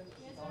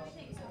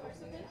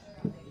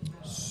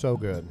 So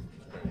good.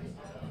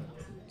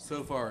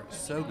 So far,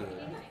 so good.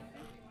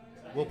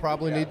 We'll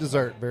probably need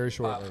dessert very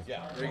shortly.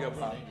 Yeah, there you go,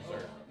 Pop.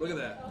 Look at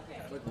that.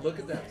 Look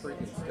at that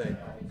freaking steak.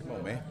 Come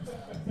on, man.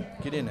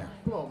 Get in there.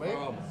 Come on, man.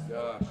 Oh my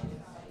gosh.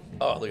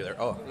 Oh, look at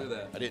there. Oh, Look at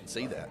that. I didn't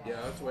see that. Yeah,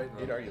 I was waiting.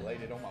 He'd already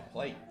laid it on my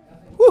plate.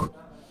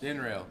 Din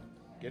rail.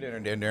 Get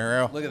in there,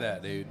 Daryl. Look at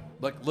that, dude.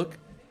 Look.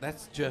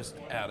 That's just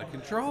out of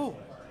control.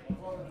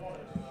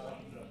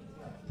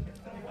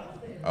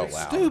 Oh, wow.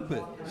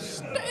 Stupid.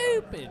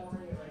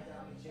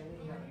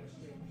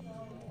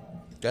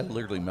 That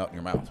literally melt in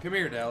your mouth. Come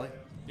here, Dally.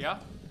 Yeah?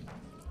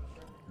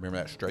 Remember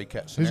that stray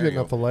cat He's scenario? getting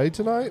a fillet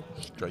tonight?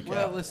 Stray cat.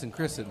 Well, listen,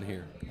 Chris isn't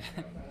here.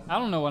 I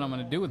don't know what I'm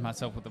going to do with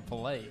myself with the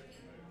filet.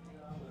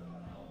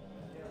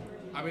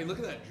 I mean, look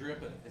at that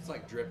dripping. It's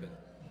like dripping.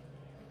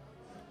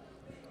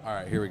 All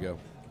right, here we go.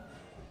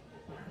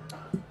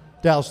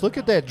 Dallas, look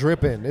at that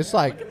dripping. It's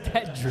like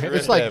That drip.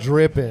 it's like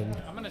dripping.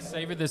 I'm going to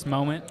savor this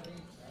moment.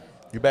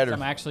 You better.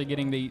 I'm actually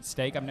getting to eat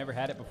steak. I've never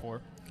had it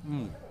before.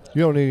 You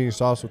don't need any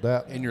sauce with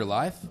that. In your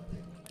life?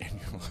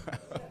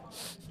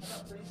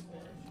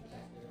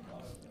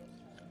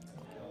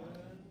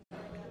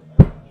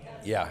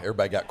 Yeah,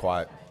 everybody got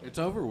quiet. It's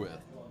over with.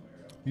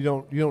 You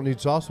don't need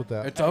sauce with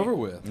that. It's over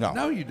with. No.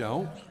 No, you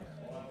don't.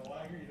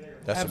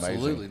 That's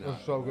Absolutely amazing. not.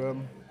 It's so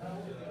good.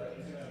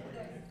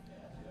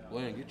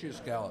 Lynn, get you a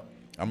scallop.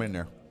 I'm in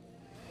there.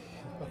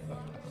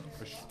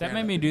 That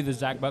made me do the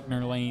Zach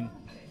Buckner lean.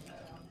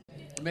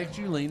 It makes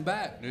you lean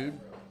back, dude.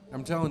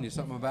 I'm telling you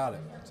something about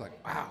it. It's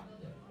like, wow.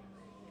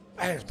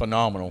 It's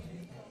phenomenal.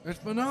 It's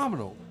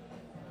phenomenal.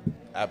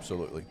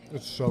 Absolutely.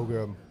 It's so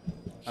good.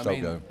 I So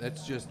mean, good.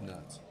 that's just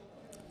nuts.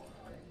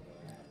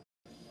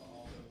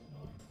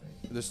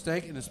 The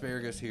steak and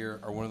asparagus here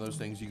are one of those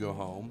things you go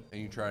home and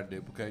you try to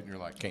duplicate and you're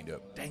like, Can't do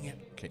it. dang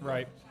it. Can't.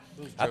 Right.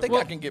 I think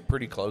I can get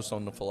pretty close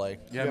on the fillet.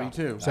 Yeah, me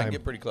too. I can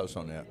get pretty close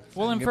on that.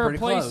 Well, and get for a pretty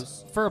place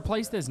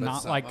close. that's not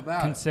something like about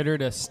it.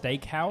 considered a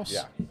steakhouse,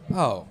 Yeah.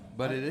 Oh,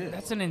 but it is.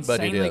 that's an But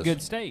it insanely is.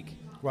 good steak.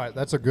 Right,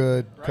 that's a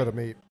good cut of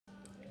meat.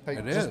 Hey,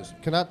 It just- is.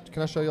 Can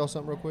I show y'all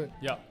something real quick?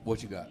 Yeah.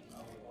 What you got?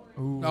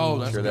 Oh,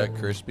 that's Sure, good.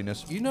 that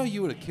crispiness. You know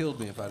you would have killed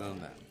me if I'd done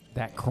that.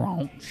 That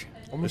crunch.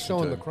 I'm just Listen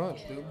showing to the it.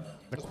 crunch, dude.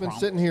 It's been crunch.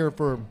 sitting here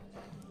for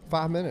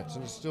 5 minutes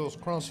and it's still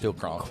crunchy. Still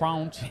crunchy.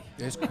 Crunch.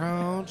 It's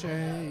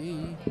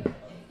crunchy.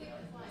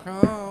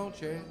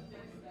 Crunchy.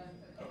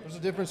 There's a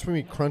difference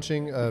between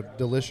crunching a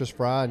delicious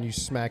fry and you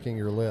smacking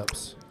your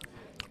lips.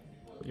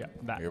 Yeah,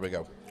 that. Here we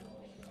go.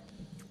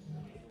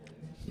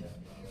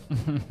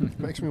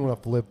 Makes me want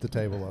to flip the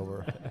table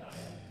over.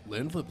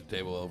 Lynn flipped the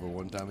table over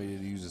one time. He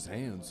didn't use his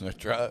hands.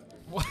 That's right.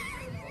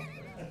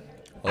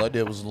 All I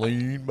did was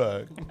lean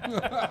back.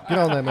 Get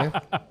on that,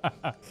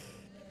 man.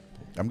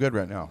 I'm good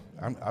right now.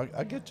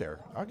 I'll get there.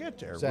 I'll get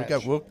there. Zach.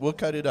 We'll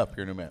cut it up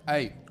here in a minute.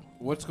 Hey,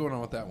 what's going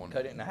on with that one?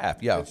 Cut it in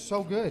half. Yeah. It's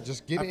so good.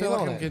 Just get I in feel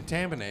like on I'm it.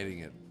 contaminating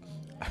it.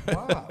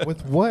 Wow.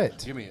 With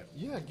what? Give me it.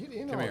 Yeah, get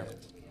in Come on here.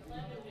 it.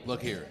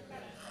 Look here.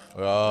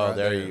 Oh, Right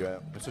there you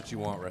go. That's what you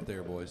want right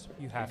there, boys.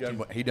 You have He to.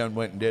 done, he done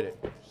went and did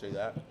it. See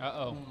that?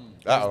 Uh-oh.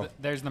 Uh-oh.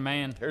 There's the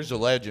man. Here's the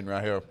legend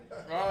right here.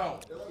 Oh.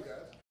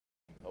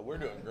 Oh, we're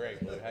doing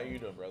great, Lou. How you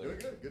doing, brother? Doing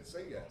good. Good to see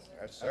you guys.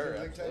 Yes, sir.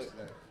 How's everything Absolutely.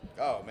 taste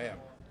Oh, man.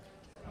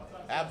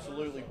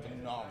 Absolutely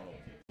phenomenal.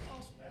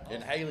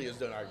 And Haley has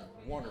done a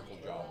wonderful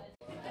job.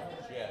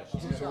 Yeah,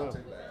 she's Not too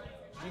bad.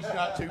 she's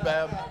not too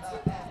bad.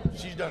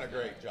 She's done a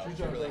great job.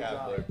 She really has,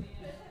 Lou.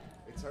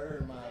 It's her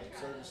and my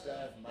service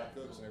staff and my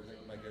cooks and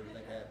everything to make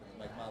everything happen, to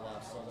make my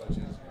life so much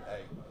easier.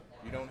 Hey,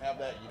 you don't have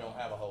that, you don't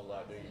have a whole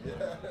lot, do you?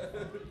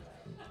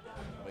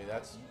 I mean,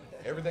 that's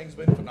everything's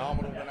been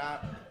phenomenal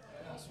tonight.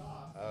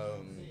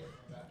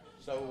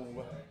 So,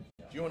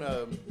 do you want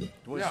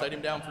to set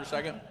him down for a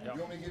second? You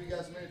want me to give you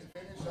guys a minute to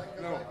finish? I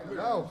can come back and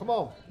No, come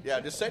on. Yeah,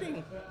 just set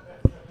him.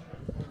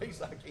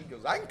 He's like, he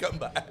goes, I can come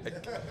back.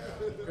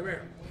 Come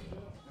here.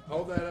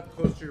 Hold that up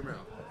close to your mouth.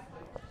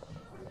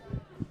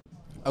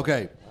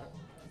 Okay.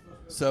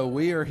 So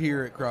we are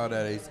here at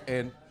Crawdaddy's,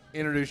 and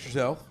introduce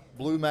yourself.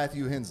 Blue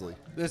Matthew Hensley.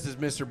 This is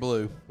Mr.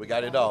 Blue. We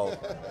got it all.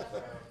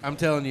 I'm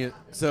telling you.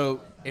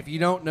 So if you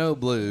don't know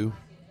Blue,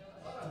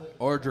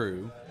 or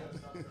Drew,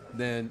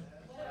 then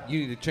you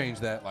need to change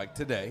that like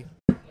today.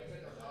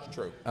 It's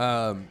true.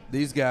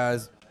 These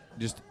guys,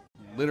 just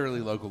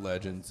literally local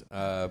legends.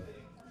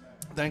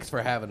 Thanks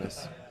for having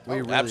us. We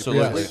really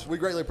absolutely. appreciate it. We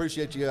greatly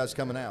appreciate you guys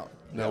coming out.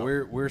 No,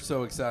 we're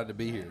so excited to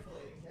be here.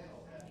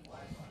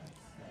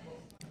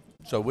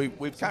 So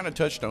we've kind of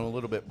touched on a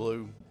little bit,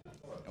 Blue,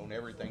 on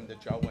everything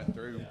that y'all went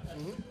through.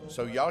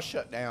 So y'all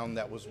shut down.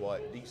 That was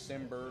what,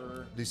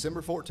 December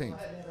December 14th.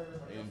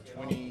 in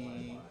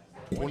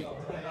 2020.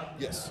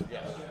 Yes.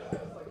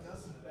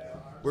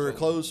 We were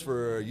closed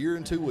for a year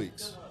and 2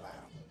 weeks.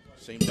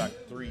 Seems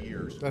like 3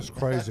 years. That's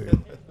crazy.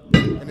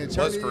 An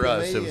eternity for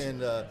us, to it me was-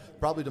 and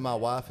probably to my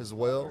wife as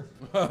well.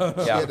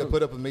 She had to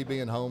put up with me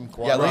being home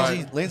quite Yeah,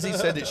 right. Lindsay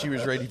said that she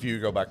was ready for you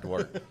to go back to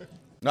work.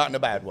 Not in a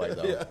bad way,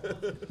 though.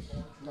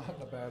 Not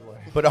in a bad way.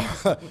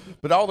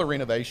 But all the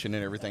renovation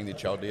and everything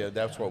that y'all did,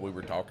 that's what we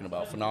were talking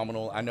about.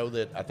 Phenomenal. I know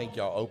that I think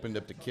y'all opened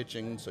up the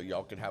kitchen so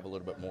y'all could have a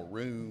little bit more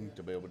room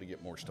to be able to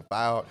get more stuff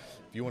out.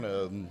 If you want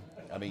to,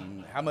 I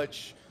mean, how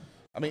much?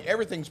 I mean,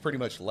 everything's pretty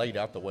much laid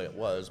out the way it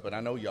was, but I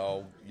know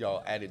y'all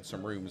added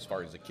some room as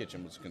far as the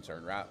kitchen was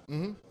concerned, right?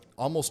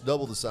 Almost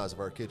double the size of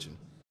our kitchen.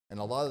 And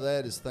a lot of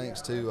that is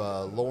thanks to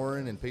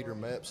Lauren and Peter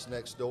Mepps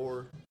next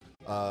door.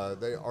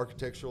 Their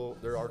architectural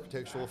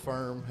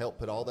firm helped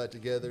put all that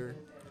together.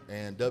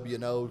 And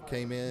W&O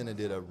came in and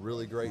did a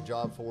really great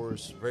job for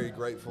us. Very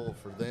grateful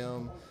for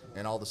them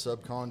and all the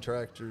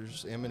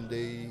subcontractors,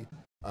 M&D.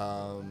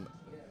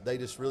 They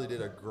just really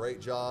did a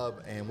great job,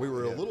 and we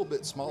were a little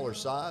bit smaller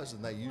size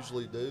than they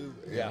usually do.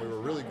 And we were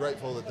really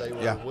grateful that they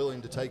were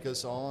willing to take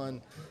us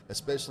on,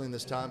 especially in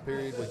this time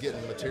period with getting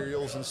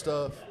materials and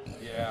stuff.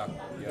 Yeah.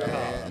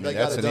 And they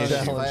got it done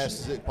as fast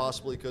as it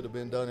possibly could have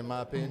been done, in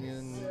my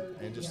opinion.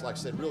 And just like I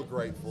said, real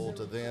grateful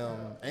to them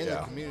and the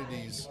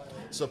community's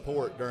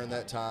support during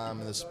that time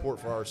and the support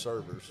for our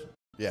servers.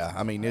 Yeah,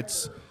 I mean,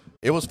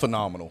 it was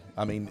phenomenal.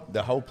 I mean,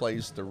 the whole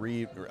place,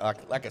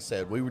 like I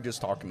said, we were just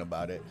talking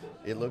about it.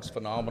 It looks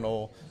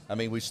phenomenal. I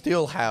mean, we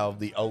still have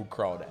the old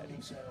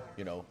crawdaddies.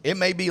 You know, it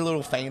may be a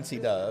little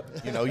fancied up.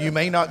 You know, you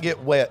may not get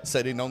wet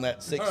sitting on that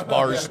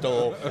 6-bar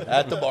stool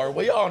at the bar.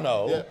 We all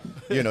know.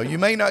 You know, you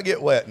may not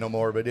get wet no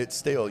more, but it's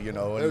still, you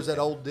know. There's that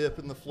old dip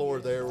in the floor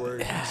there where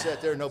you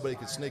sat there, nobody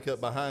could sneak up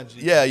behind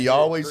you. Yeah, you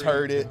always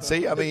heard it.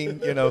 See, I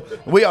mean, you know,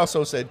 we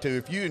also said, too,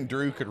 if you and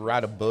Drew could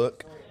write a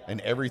book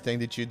and everything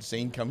that you'd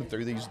seen coming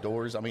through these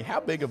doors, I mean,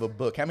 how big of a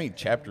book, how many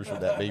chapters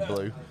would that be,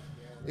 Blue?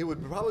 It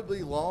would probably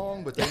be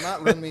long, but they might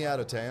run me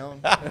out of town.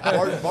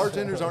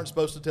 Bartenders aren't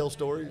supposed to tell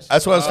stories.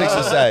 That's what I was fixing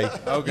to say.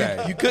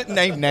 Okay. You couldn't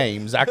name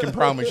names. I can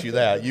promise you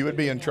that. You would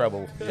be in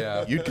trouble.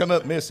 Yeah. You'd come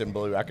up missing,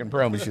 Blue. I can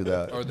promise you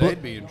that. Or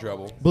they'd be in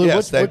trouble. Blue, Yes,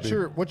 what's they'd be.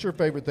 what's your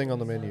favorite thing on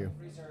the menu?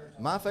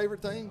 My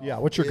favorite thing? Yeah,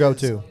 what's your is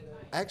go-to?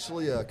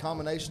 Actually, a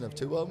combination of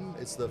two of them.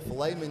 It's the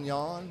filet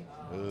mignon.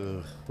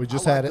 We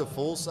just I had like it. the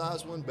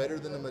full-size one better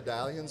than the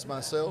medallions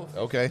myself.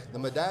 Okay. The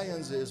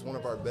medallions is one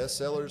of our best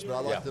sellers, but I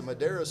like the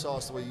Madeira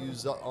sauce that we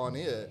use on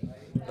it,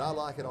 but I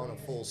like it on a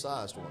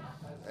full-sized one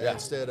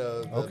instead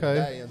of the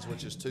medallions,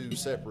 which is two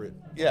separate.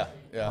 Yeah,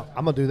 yeah.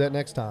 I'm gonna do that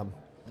next time.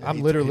 I'm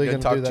he literally done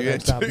gonna do talked that you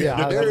next time. into it.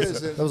 Yeah,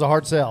 that was a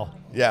hard sell.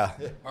 Yeah.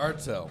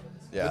 Hard sell.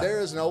 Yeah.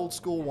 Madeira is an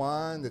old-school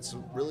wine that's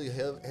really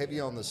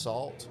heavy on the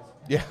salt.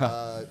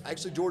 Yeah.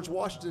 Actually, George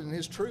Washington and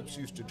his troops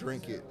used to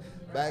drink it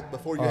back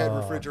before you had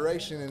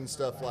refrigeration and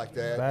stuff like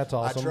that. That's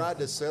awesome. I tried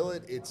to sell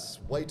it. It's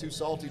way too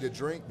salty to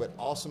drink, but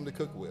awesome to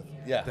cook with.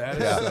 Yeah. That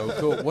is so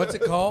cool. What's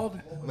it called?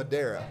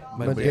 Madeira.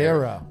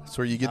 Madeira. That's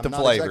where you get I'm the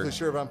not flavor. exactly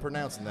sure if I'm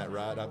pronouncing that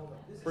right. I'm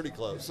pretty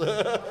close.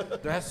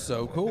 That's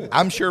so cool.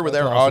 I'm sure with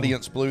That's our awesome.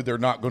 audience, Blue, they're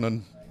not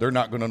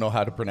gonna know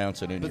how to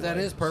pronounce it anyway. But that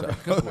is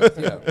perfect to cook with.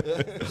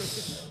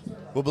 Yeah.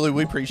 Well, Blue,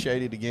 we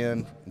appreciate it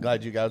again.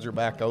 Glad you guys are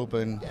back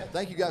open.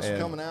 Thank you guys for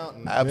And coming out.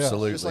 And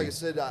absolutely. Just like I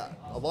said, a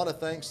lot of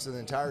thanks to the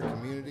entire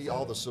community,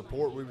 all the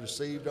support we've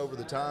received over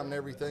the time and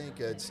everything.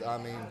 I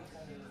mean,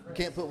 you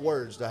can't put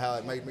words to how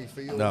it made me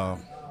feel. No.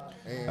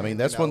 And, I mean,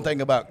 that's you know, one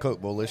thing about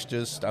Cookville. It's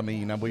just, I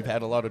mean, we've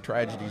had a lot of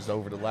tragedies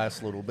over the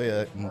last little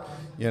bit, and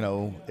you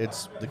know,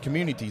 the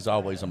community's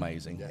always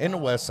amazing, and the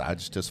West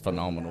Side's just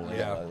phenomenal.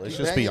 Yeah. Let's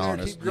keep just be hanging there,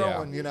 honest. keep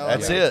growing, you know.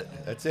 That's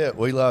it. That's it.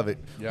 We love it.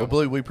 Yeah. Well,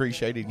 Blue, we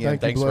appreciate it again.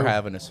 Thank you, Thanks Blue. for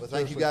having us. Well,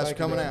 thank you guys for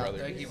coming out.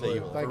 Thank you,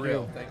 Blue. Thank For you.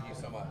 real. Thank you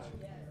so much.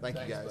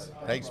 Thank you guys.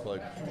 Thanks, Blue.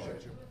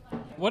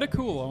 What a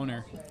cool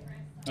owner.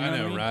 You I what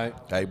know, mean? right?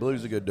 Hey,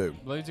 Blue's a good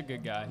dude. Blue's a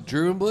good guy.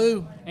 Drew and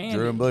Blue. And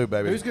Drew and Blue,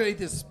 baby. Who's gonna eat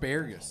this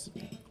asparagus?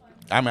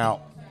 I'm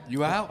out.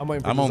 You out? I'm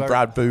waiting for I'm on dessert.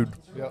 fried food.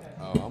 Yep.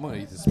 Oh, I'm gonna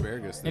eat the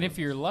asparagus. Then. And if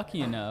you're lucky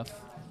enough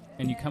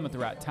and you come at the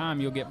right time,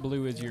 you'll get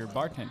Blue as your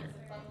bartender.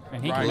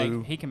 And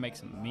Right. he can make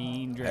some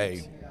mean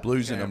drinks. Hey,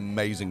 Blue's an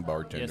amazing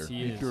bartender. Yes,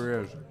 he is.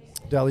 sure is.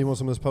 Dal, you want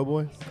some of this po'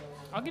 boy?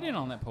 I'll get in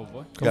on that po'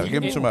 boy. Yeah,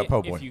 give him some of that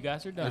po' boy. If you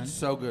guys are done. It's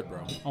so good,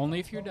 bro. Only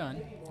if you're done.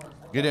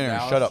 Get in there and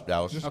Dallas. shut up,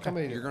 Dallas. Just come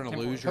eat it. You're gonna Come-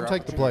 lose your. Come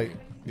take the plate.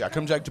 Yeah,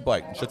 come take the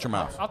plate and shut your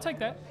mouth. I'll take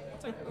that. I'll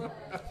take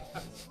that.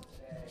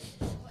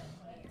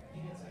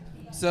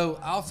 So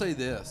I'll say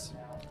this.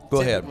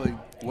 Go ahead. Typically,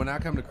 when I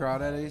come to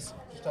Crawdaddy's,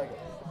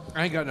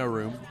 I ain't got no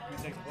room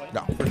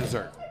No, for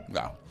dessert.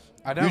 no.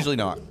 I don't. Usually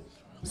not.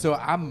 So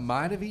I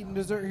might have eaten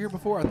dessert here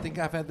before. I think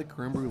I've had the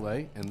creme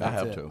brulee, and that's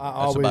have it. too. I That's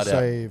always about it.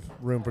 save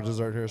room for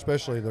dessert here,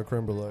 especially the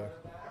creme brulee.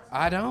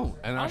 I don't,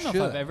 and I, I don't know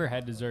should. if I've ever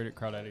had dessert at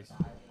Crawdaddy's.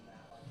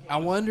 I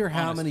wonder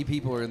how Honest. many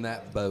people are in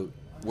that boat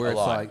where A it's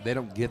lot. like they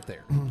don't get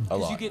there. A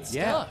Because lot. you get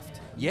Yeah.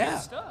 stuffed. You Yeah. get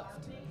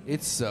stuffed.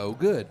 It's so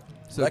good.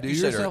 So Like do you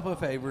said, yourself a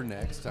favor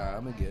next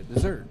time and get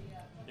dessert.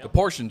 The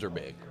portions are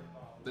big.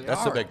 They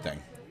That's the are. big thing.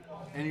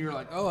 And you're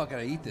like, oh, I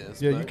gotta eat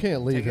this. Yeah, but you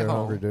can't leave take it here home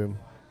hungry, dude.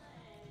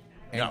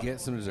 and No.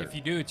 get some dessert. If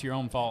you do, it's your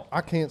own fault.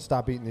 I can't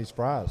stop eating these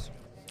fries.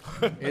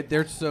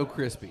 They're so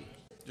crispy.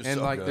 Just and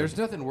so like, good. there's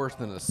nothing worse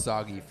than a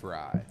soggy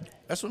fry.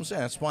 That's what I'm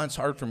saying. That's why it's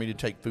hard for me to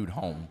take food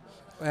home.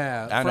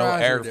 Yeah, I know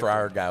fries are air different.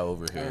 fryer guy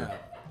over here. Yeah.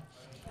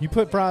 You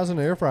put fries in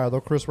the air fryer,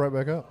 they'll crisp right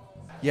back up.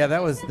 Yeah,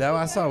 that was that.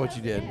 I saw what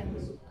you did.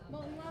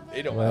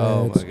 It don't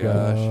Oh Let's my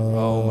gosh.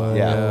 Oh my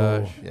Yeah.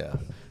 gosh. Yeah.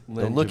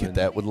 Don't look Benjamin. at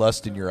that with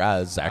lust in your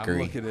eyes, I'm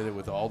Zachary. looking at it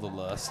with all the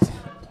lust.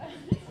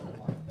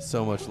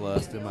 So much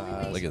lust in my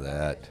eyes. Look at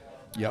that.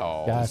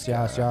 y'all.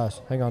 Josh.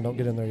 Hang on, don't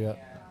get in there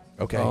yet.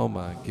 Okay. Oh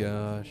my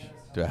gosh,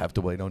 Do I have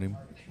to wait on him?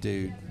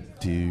 dude,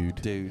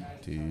 Dude. dude,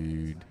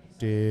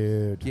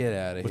 Dude. get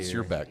out of here. What's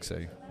your back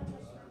say?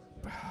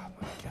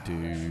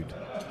 Dude.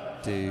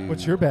 dude?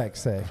 What's your back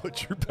say?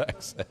 What's your back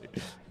say?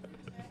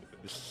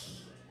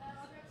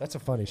 That's a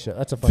funny show.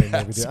 That's a funny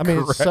movie, That's dude. I mean,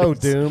 it's so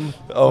great. doom.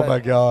 Oh but my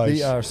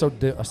gosh. I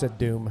said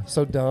doom.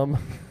 So dumb.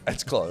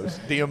 That's close.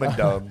 Dim and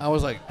dumb. I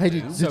was like, Hey,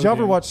 did y'all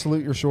ever watch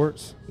Salute Your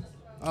Shorts?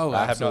 Oh,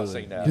 I have not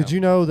absolutely. seen that. Did you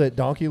know that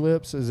Donkey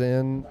Lips is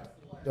in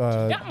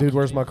Dude,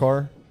 Where's My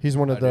Car? He's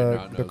one of I did the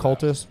not know that.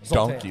 cultists.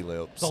 Donkey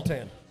lips.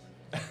 Zoltan.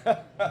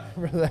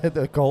 Remember that?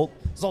 The cult?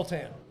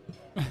 Zoltan.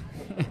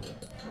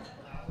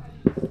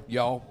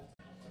 Y'all,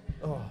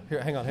 Oh,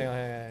 here, hang on.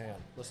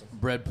 Listen.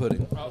 bread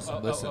pudding.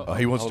 Listen. Oh,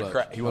 he wants Hold to up.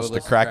 crack. He wants to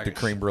let's crack the it.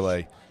 creme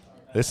brulee.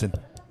 Listen.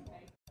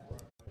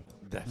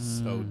 That's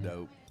so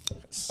dope.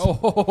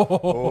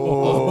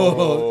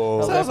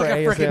 Oh. Sounds like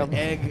a for freaking ASM.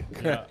 egg.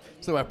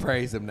 So I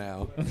praise him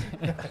now.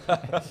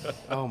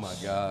 Oh my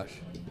gosh,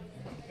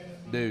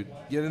 dude,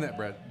 get in that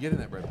bread. Get in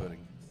that bread pudding.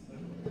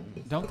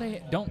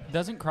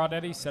 Doesn't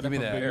Crawdaddy set up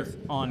Give a me that. booth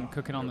on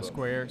Cooking on the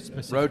Square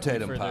specifically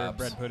Rotate 'em, for their Pops.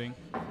 bread pudding?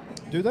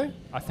 Do they?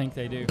 I think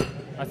they do.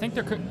 I think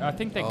they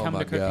Oh come my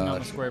to Cooking on the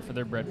gosh. Square for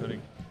their bread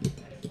pudding.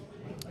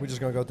 We're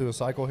just going to go through a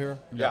cycle here?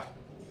 Yeah.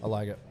 I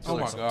like it. Oh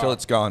my god. Till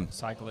it's gone.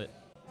 Cycle it.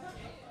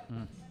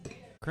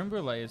 Creme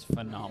brulee is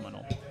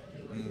phenomenal.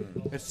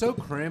 It's so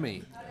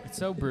creamy It's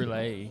so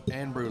brulee.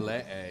 and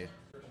brulee.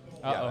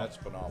 Uh-oh.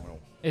 phenomenal.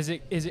 Is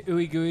it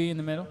ooey gooey in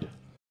the middle?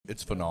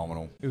 It's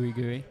phenomenal. Ooey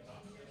gooey.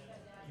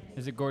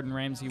 Is it Gordon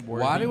Ramsay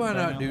worthy? Why do I by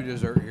not now? do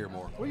dessert here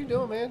more? What are you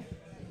doing, man?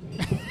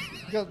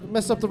 You got to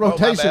mess up the my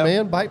rotation, bad.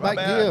 man. Bite, My bite,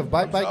 bad. give.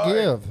 Bite, I'm bite,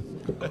 sorry. give.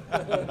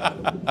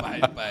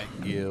 Bite,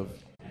 give.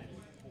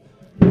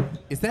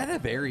 Is that a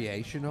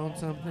variation on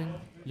something?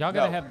 Y'all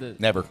gotta have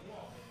Never.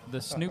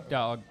 the Snoop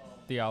Dogg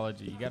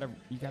theology.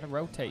 You gotta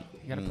rotate.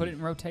 You gotta put it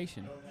in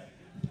rotation.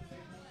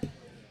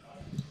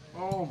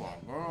 Oh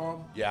my god.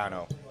 Yeah, I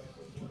know.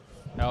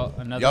 Oh,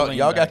 another Y'all, lean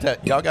y'all got back.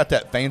 that. Y'all got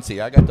that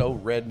fancy. I got the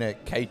old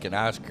redneck cake and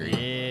ice cream.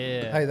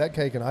 Yeah. Hey, that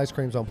cake and ice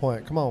cream's on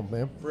point. Come on,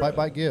 man. Bite,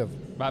 bite,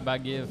 give. Bye bye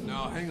give.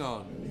 No, hang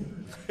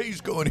on.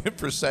 He's going in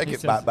for He second.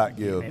 says, Bite back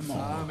give. "Come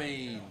on." I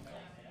mean,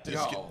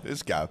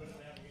 This guy.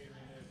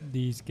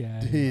 These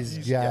guys These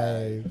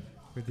guys.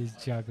 with his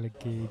chocolate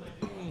cake.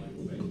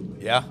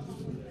 Yeah.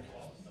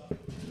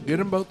 get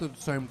them both at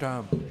the same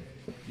time.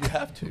 You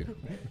have to.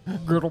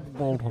 Get them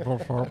both at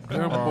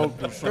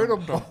the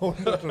same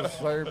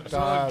time. It's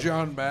like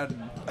John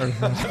Madden.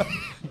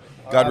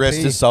 God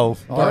rest his soul.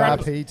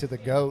 R.I.P. to the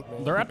GOAT,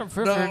 man. They're at the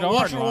 50 Now,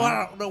 yard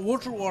line.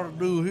 what you want to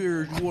do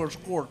here is you want to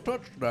score a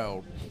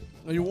touchdown.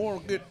 And you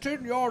want to get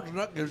 10 yards, and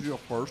that gives you a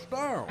first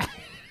down.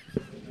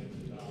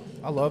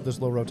 I love this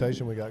little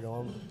rotation we got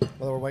going.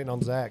 Well, we're waiting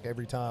on Zach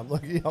every time.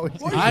 Look, he always.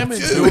 I'm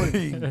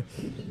enjoying.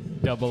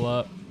 Double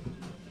up.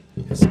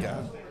 This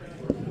guy.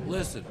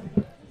 Listen,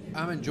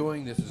 I'm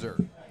enjoying this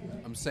dessert.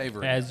 I'm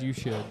savoring. As you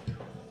should.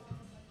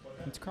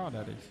 It's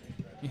Crawdaddy's.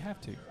 You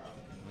have to.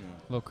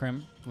 Little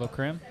creme. Little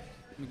creme.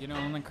 We get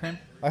on the creme.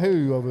 I hear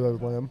you over there,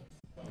 Lamb.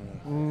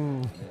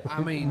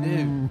 I mean,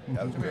 dude.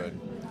 That was good.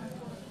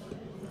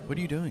 What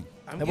are you doing?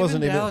 I'm That giving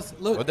wasn't even- Dallas.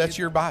 Look, Well, that's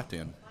your bite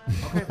then.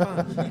 okay,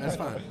 fine. That's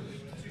fine.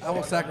 I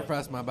will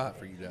sacrifice my bite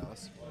for you,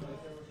 Dallas.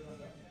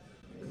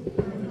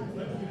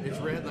 It's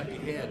red like a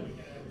head.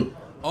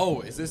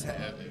 Oh, is this?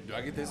 Do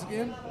I get this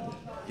again?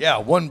 Yeah,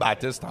 one bite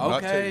this time.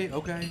 not Okay, two.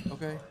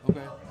 okay.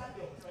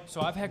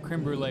 So I've had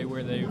creme brulee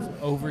where they've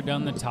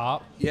overdone the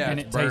top Yeah, and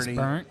it it's tastes burny.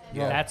 burnt.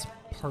 Yeah. That's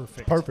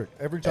perfect. Perfect.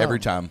 Every time. Every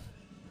time.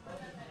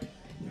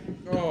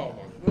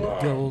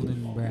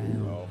 Golden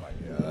brown. Oh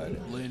my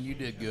God. Lynn, you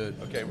did good.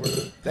 Okay,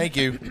 thank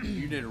you.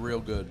 You did real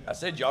good. I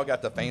said y'all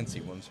got the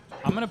fancy ones.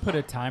 I'm going to put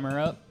a timer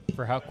up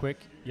for how quick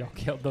y'all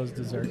killed those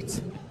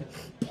desserts.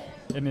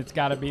 And it's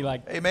got to be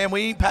like, Hey man,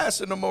 we ain't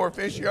passing no more.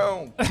 Fish your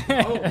own. Oh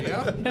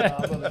yeah. I'm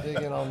going to dig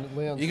in on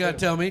Lynn. You got to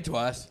tell me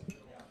twice.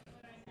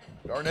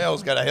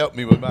 Darnell's got to help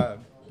me with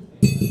mine.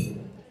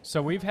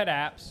 so we've had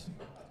apps,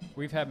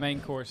 we've had main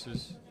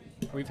courses,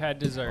 We've had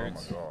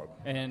desserts. Oh, my God.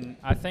 And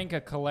I think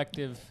a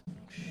collective,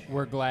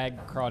 we're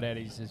glad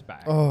Crawdaddy's is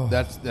back. Oh,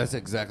 That's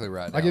exactly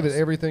right. I give it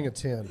Dallas. everything a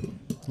 10.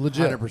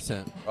 Legit.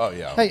 100%. Oh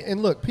yeah. Hey,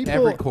 and look, people.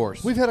 Every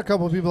course. We've had a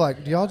couple of people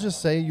like, do y'all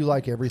just say you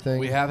like everything?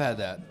 We have had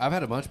that. I've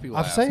had a bunch of people.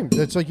 I've ask. same.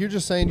 It's like you're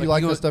just saying you Like,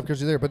 like you this go- stuff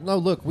because you're there. But no,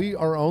 look, we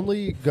are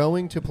only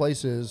going to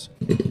places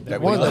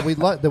That we like. that we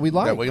like, that we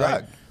like, That we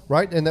right? like.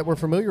 right, and that we're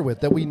familiar with,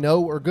 that we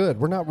know are good.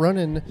 We're not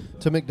running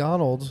to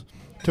McDonald's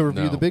to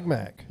review No. the Big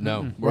Mac.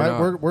 No, we're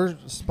right? not. We're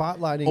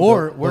spotlighting.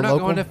 Or the we're not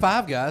local, going to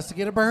Five Guys to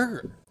get a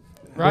burger.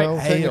 Right. Well,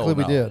 Hell technically,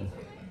 we no. did.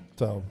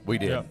 So We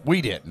did. Yeah.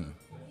 We didn't.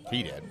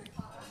 He did.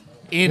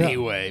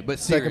 Anyway, but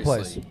second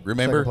seriously. place.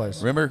 Remember? Second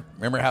place.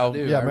 Remember how?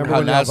 do. Yeah, I remember how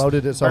when y'all nice,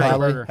 voted it so Burger. highly?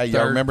 Burger. Hey,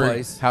 y'all Third remember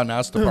place. how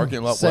nice the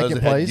parking lot was? Second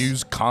It had place.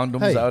 used condoms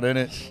Hey. out in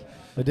it.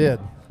 It did.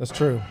 That's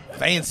true.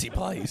 Fancy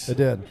place. It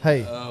did.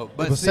 Hey,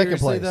 But it was second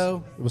seriously, place.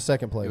 though, It was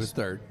second place. it was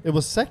third. It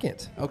was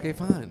second. Okay,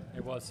 fine.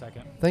 It was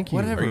second. Thank you.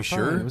 Whatever. Are you fine.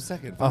 sure? It was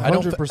second. Uh-huh. I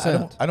don't.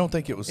 100%. I don't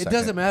think it was. It Second.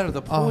 doesn't matter.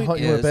 The point You want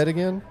to is, bet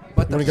again?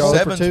 but you the want to go over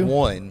Seven's 2?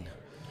 one.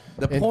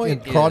 the And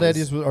point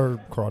Crawdaddy's is, was, or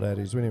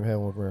Crawdaddy's. We didn't even have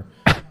one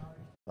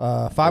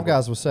over. Five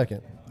Guys was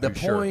second. the Are you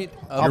sure? point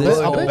I'll of bet- this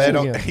I'll whole bet Bet you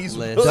on- again. he's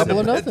List. willing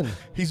Double to or bet- nothing.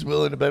 He's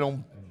willing to bet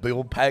on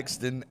Bill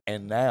Paxton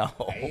and now.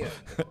 I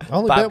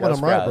only Five bet when Guys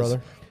I'm right, fries.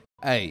 brother.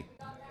 Hey,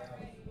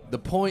 the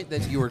point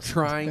that you were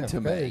trying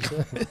to make,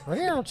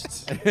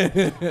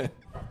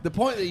 the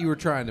point that you were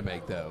trying to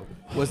make, though,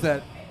 was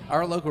that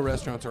our local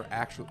restaurants are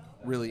actually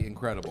really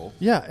incredible.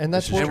 Yeah, and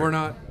that's what And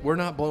we're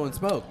not blowing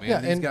smoke, man.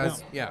 Yeah, These and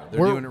guys, they're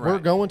we're, doing it right. we're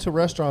going to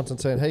restaurants and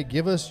saying, "Hey,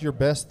 give us your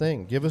best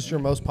thing. Give us your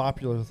most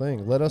popular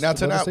thing. Let us." Now let us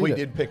tonight eat we it."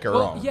 did pick our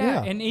Well, own.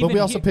 yeah, and even but we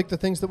also he- picked the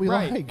things that we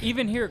right. like.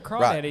 Even here at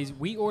Crawdaddy's,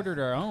 we ordered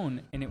our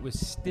own, and it was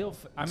still.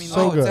 I mean, So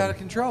oh, like, good. it's out of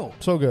control.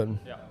 So good.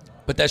 yeah.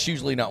 But that's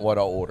usually not what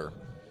I'll order.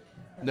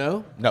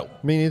 No? No.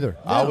 Me neither.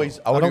 I always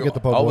I don't get the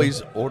po' boy.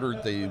 always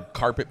ordered the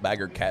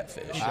carpetbagger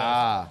catfish.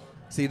 Ah.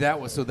 See, that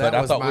was but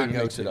I was thought my we'd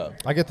mix it go-to. up.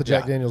 I get the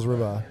Jack Yeah. Daniel's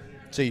ribeye.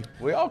 See,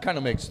 we all kind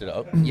of mixed it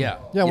up. Yeah.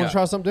 Yeah, I want to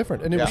try something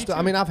different. And it Yeah. was.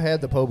 I mean, I've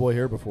had the po' boy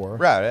here before.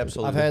 Right,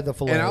 absolutely. I've had the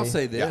filet. And I'll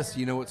say this,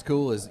 you know what's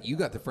cool is you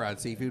got the fried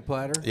seafood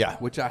platter, Yeah.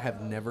 which I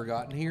have never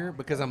gotten here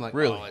because I'm like,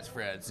 Really? oh, it's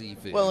fried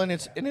seafood. Well, and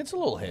it's a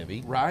little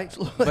heavy. right?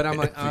 But I'm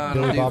like, I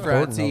Billy don't do Bob fried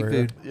Thornton over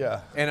here. seafood. Yeah.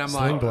 And I'm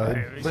Sling like,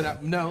 blade. but I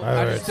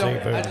Alright, just don't.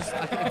 seafood. I just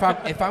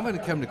if I'm going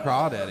to come to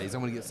Crawdaddy's,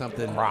 I'm going to get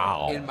something in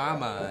my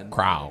mind.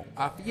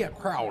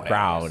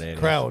 Crawdaddy's.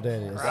 Crowd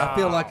Daniels. I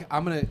feel like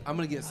I'm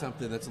gonna get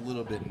something that's a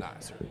little bit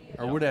nicer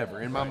or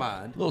whatever in my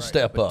mind. A little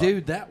step But up.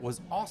 dude, that was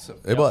awesome.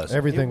 It was.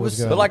 Everything It was was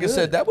good. But like I good.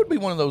 said, that would be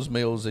one of those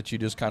meals that you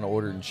just kind of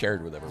ordered and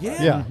shared with everybody.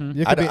 Yeah. yeah,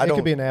 Mm-hmm. it, I could be, don't- it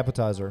could be an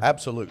appetizer.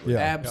 Absolutely. Yeah,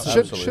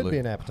 Absolutely. Should be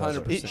an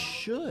appetizer. 100%. It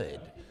should.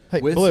 Hey,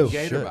 With Blue. some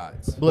gator Should.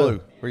 bites.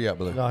 Blue. Where you at,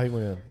 Blue? No, he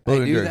went in. Blue Hey,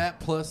 and do Gary. that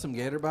plus some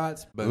gator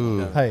bites. Boom.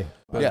 Ooh. done. Hey,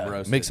 Boom Yeah,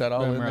 roasted. mix that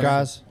all Boom in there. roasted.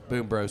 guys,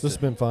 Boom roasted. this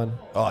has been fun.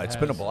 Oh, it's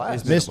been a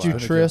blast. Missed you, fun.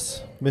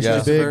 Tris. Missed Yeah.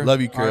 you, big.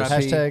 Love you, Chris.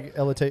 R.I.P. Hashtag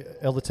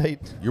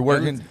elitate. You're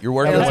working. You're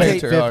working.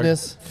 Elevate way too hard.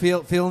 Fitness.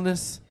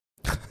 Feelness.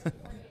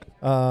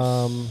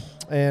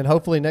 And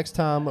hopefully next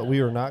time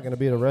we are not going to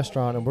be at a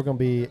restaurant and we're going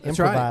to be That's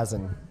right.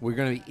 improvising. We're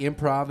gonna be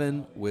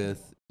improving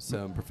with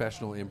some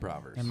professional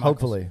improvers. And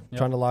Hopefully, Yep.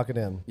 trying to lock it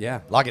in. Yeah.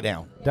 Lock it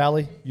down.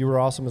 Dally, you were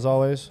awesome as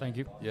always. Thank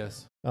you.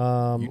 Yes.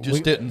 You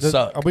just didn't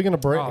suck. Are we going to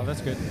break? Oh,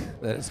 that's good.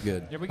 That is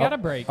good. Yeah, we got a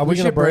break. Are we we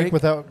going to should break break.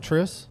 without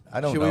Tris? I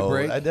don't Should we know.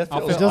 break? That I'll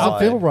feels It doesn't odd.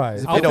 feel right.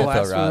 Is it It don't feel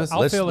blasphemous? right. I'll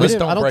Let's feel it. let's We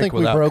don't I don't break think we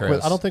without broke Chris.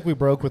 with. I don't think we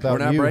broke without We're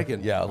not you.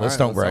 breaking. Yeah, All let's right,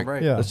 don't let's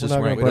break. Yeah, Let's we're just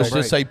not break. gonna Let's break.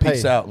 just say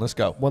peace Hey. out. Let's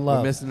go. One We're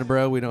love. missing the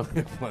bro. We don't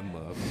have one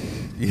love.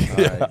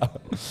 Yeah. All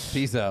right.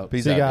 Peace out.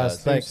 Peace See you out,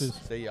 guys. Thanks.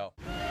 See y'all.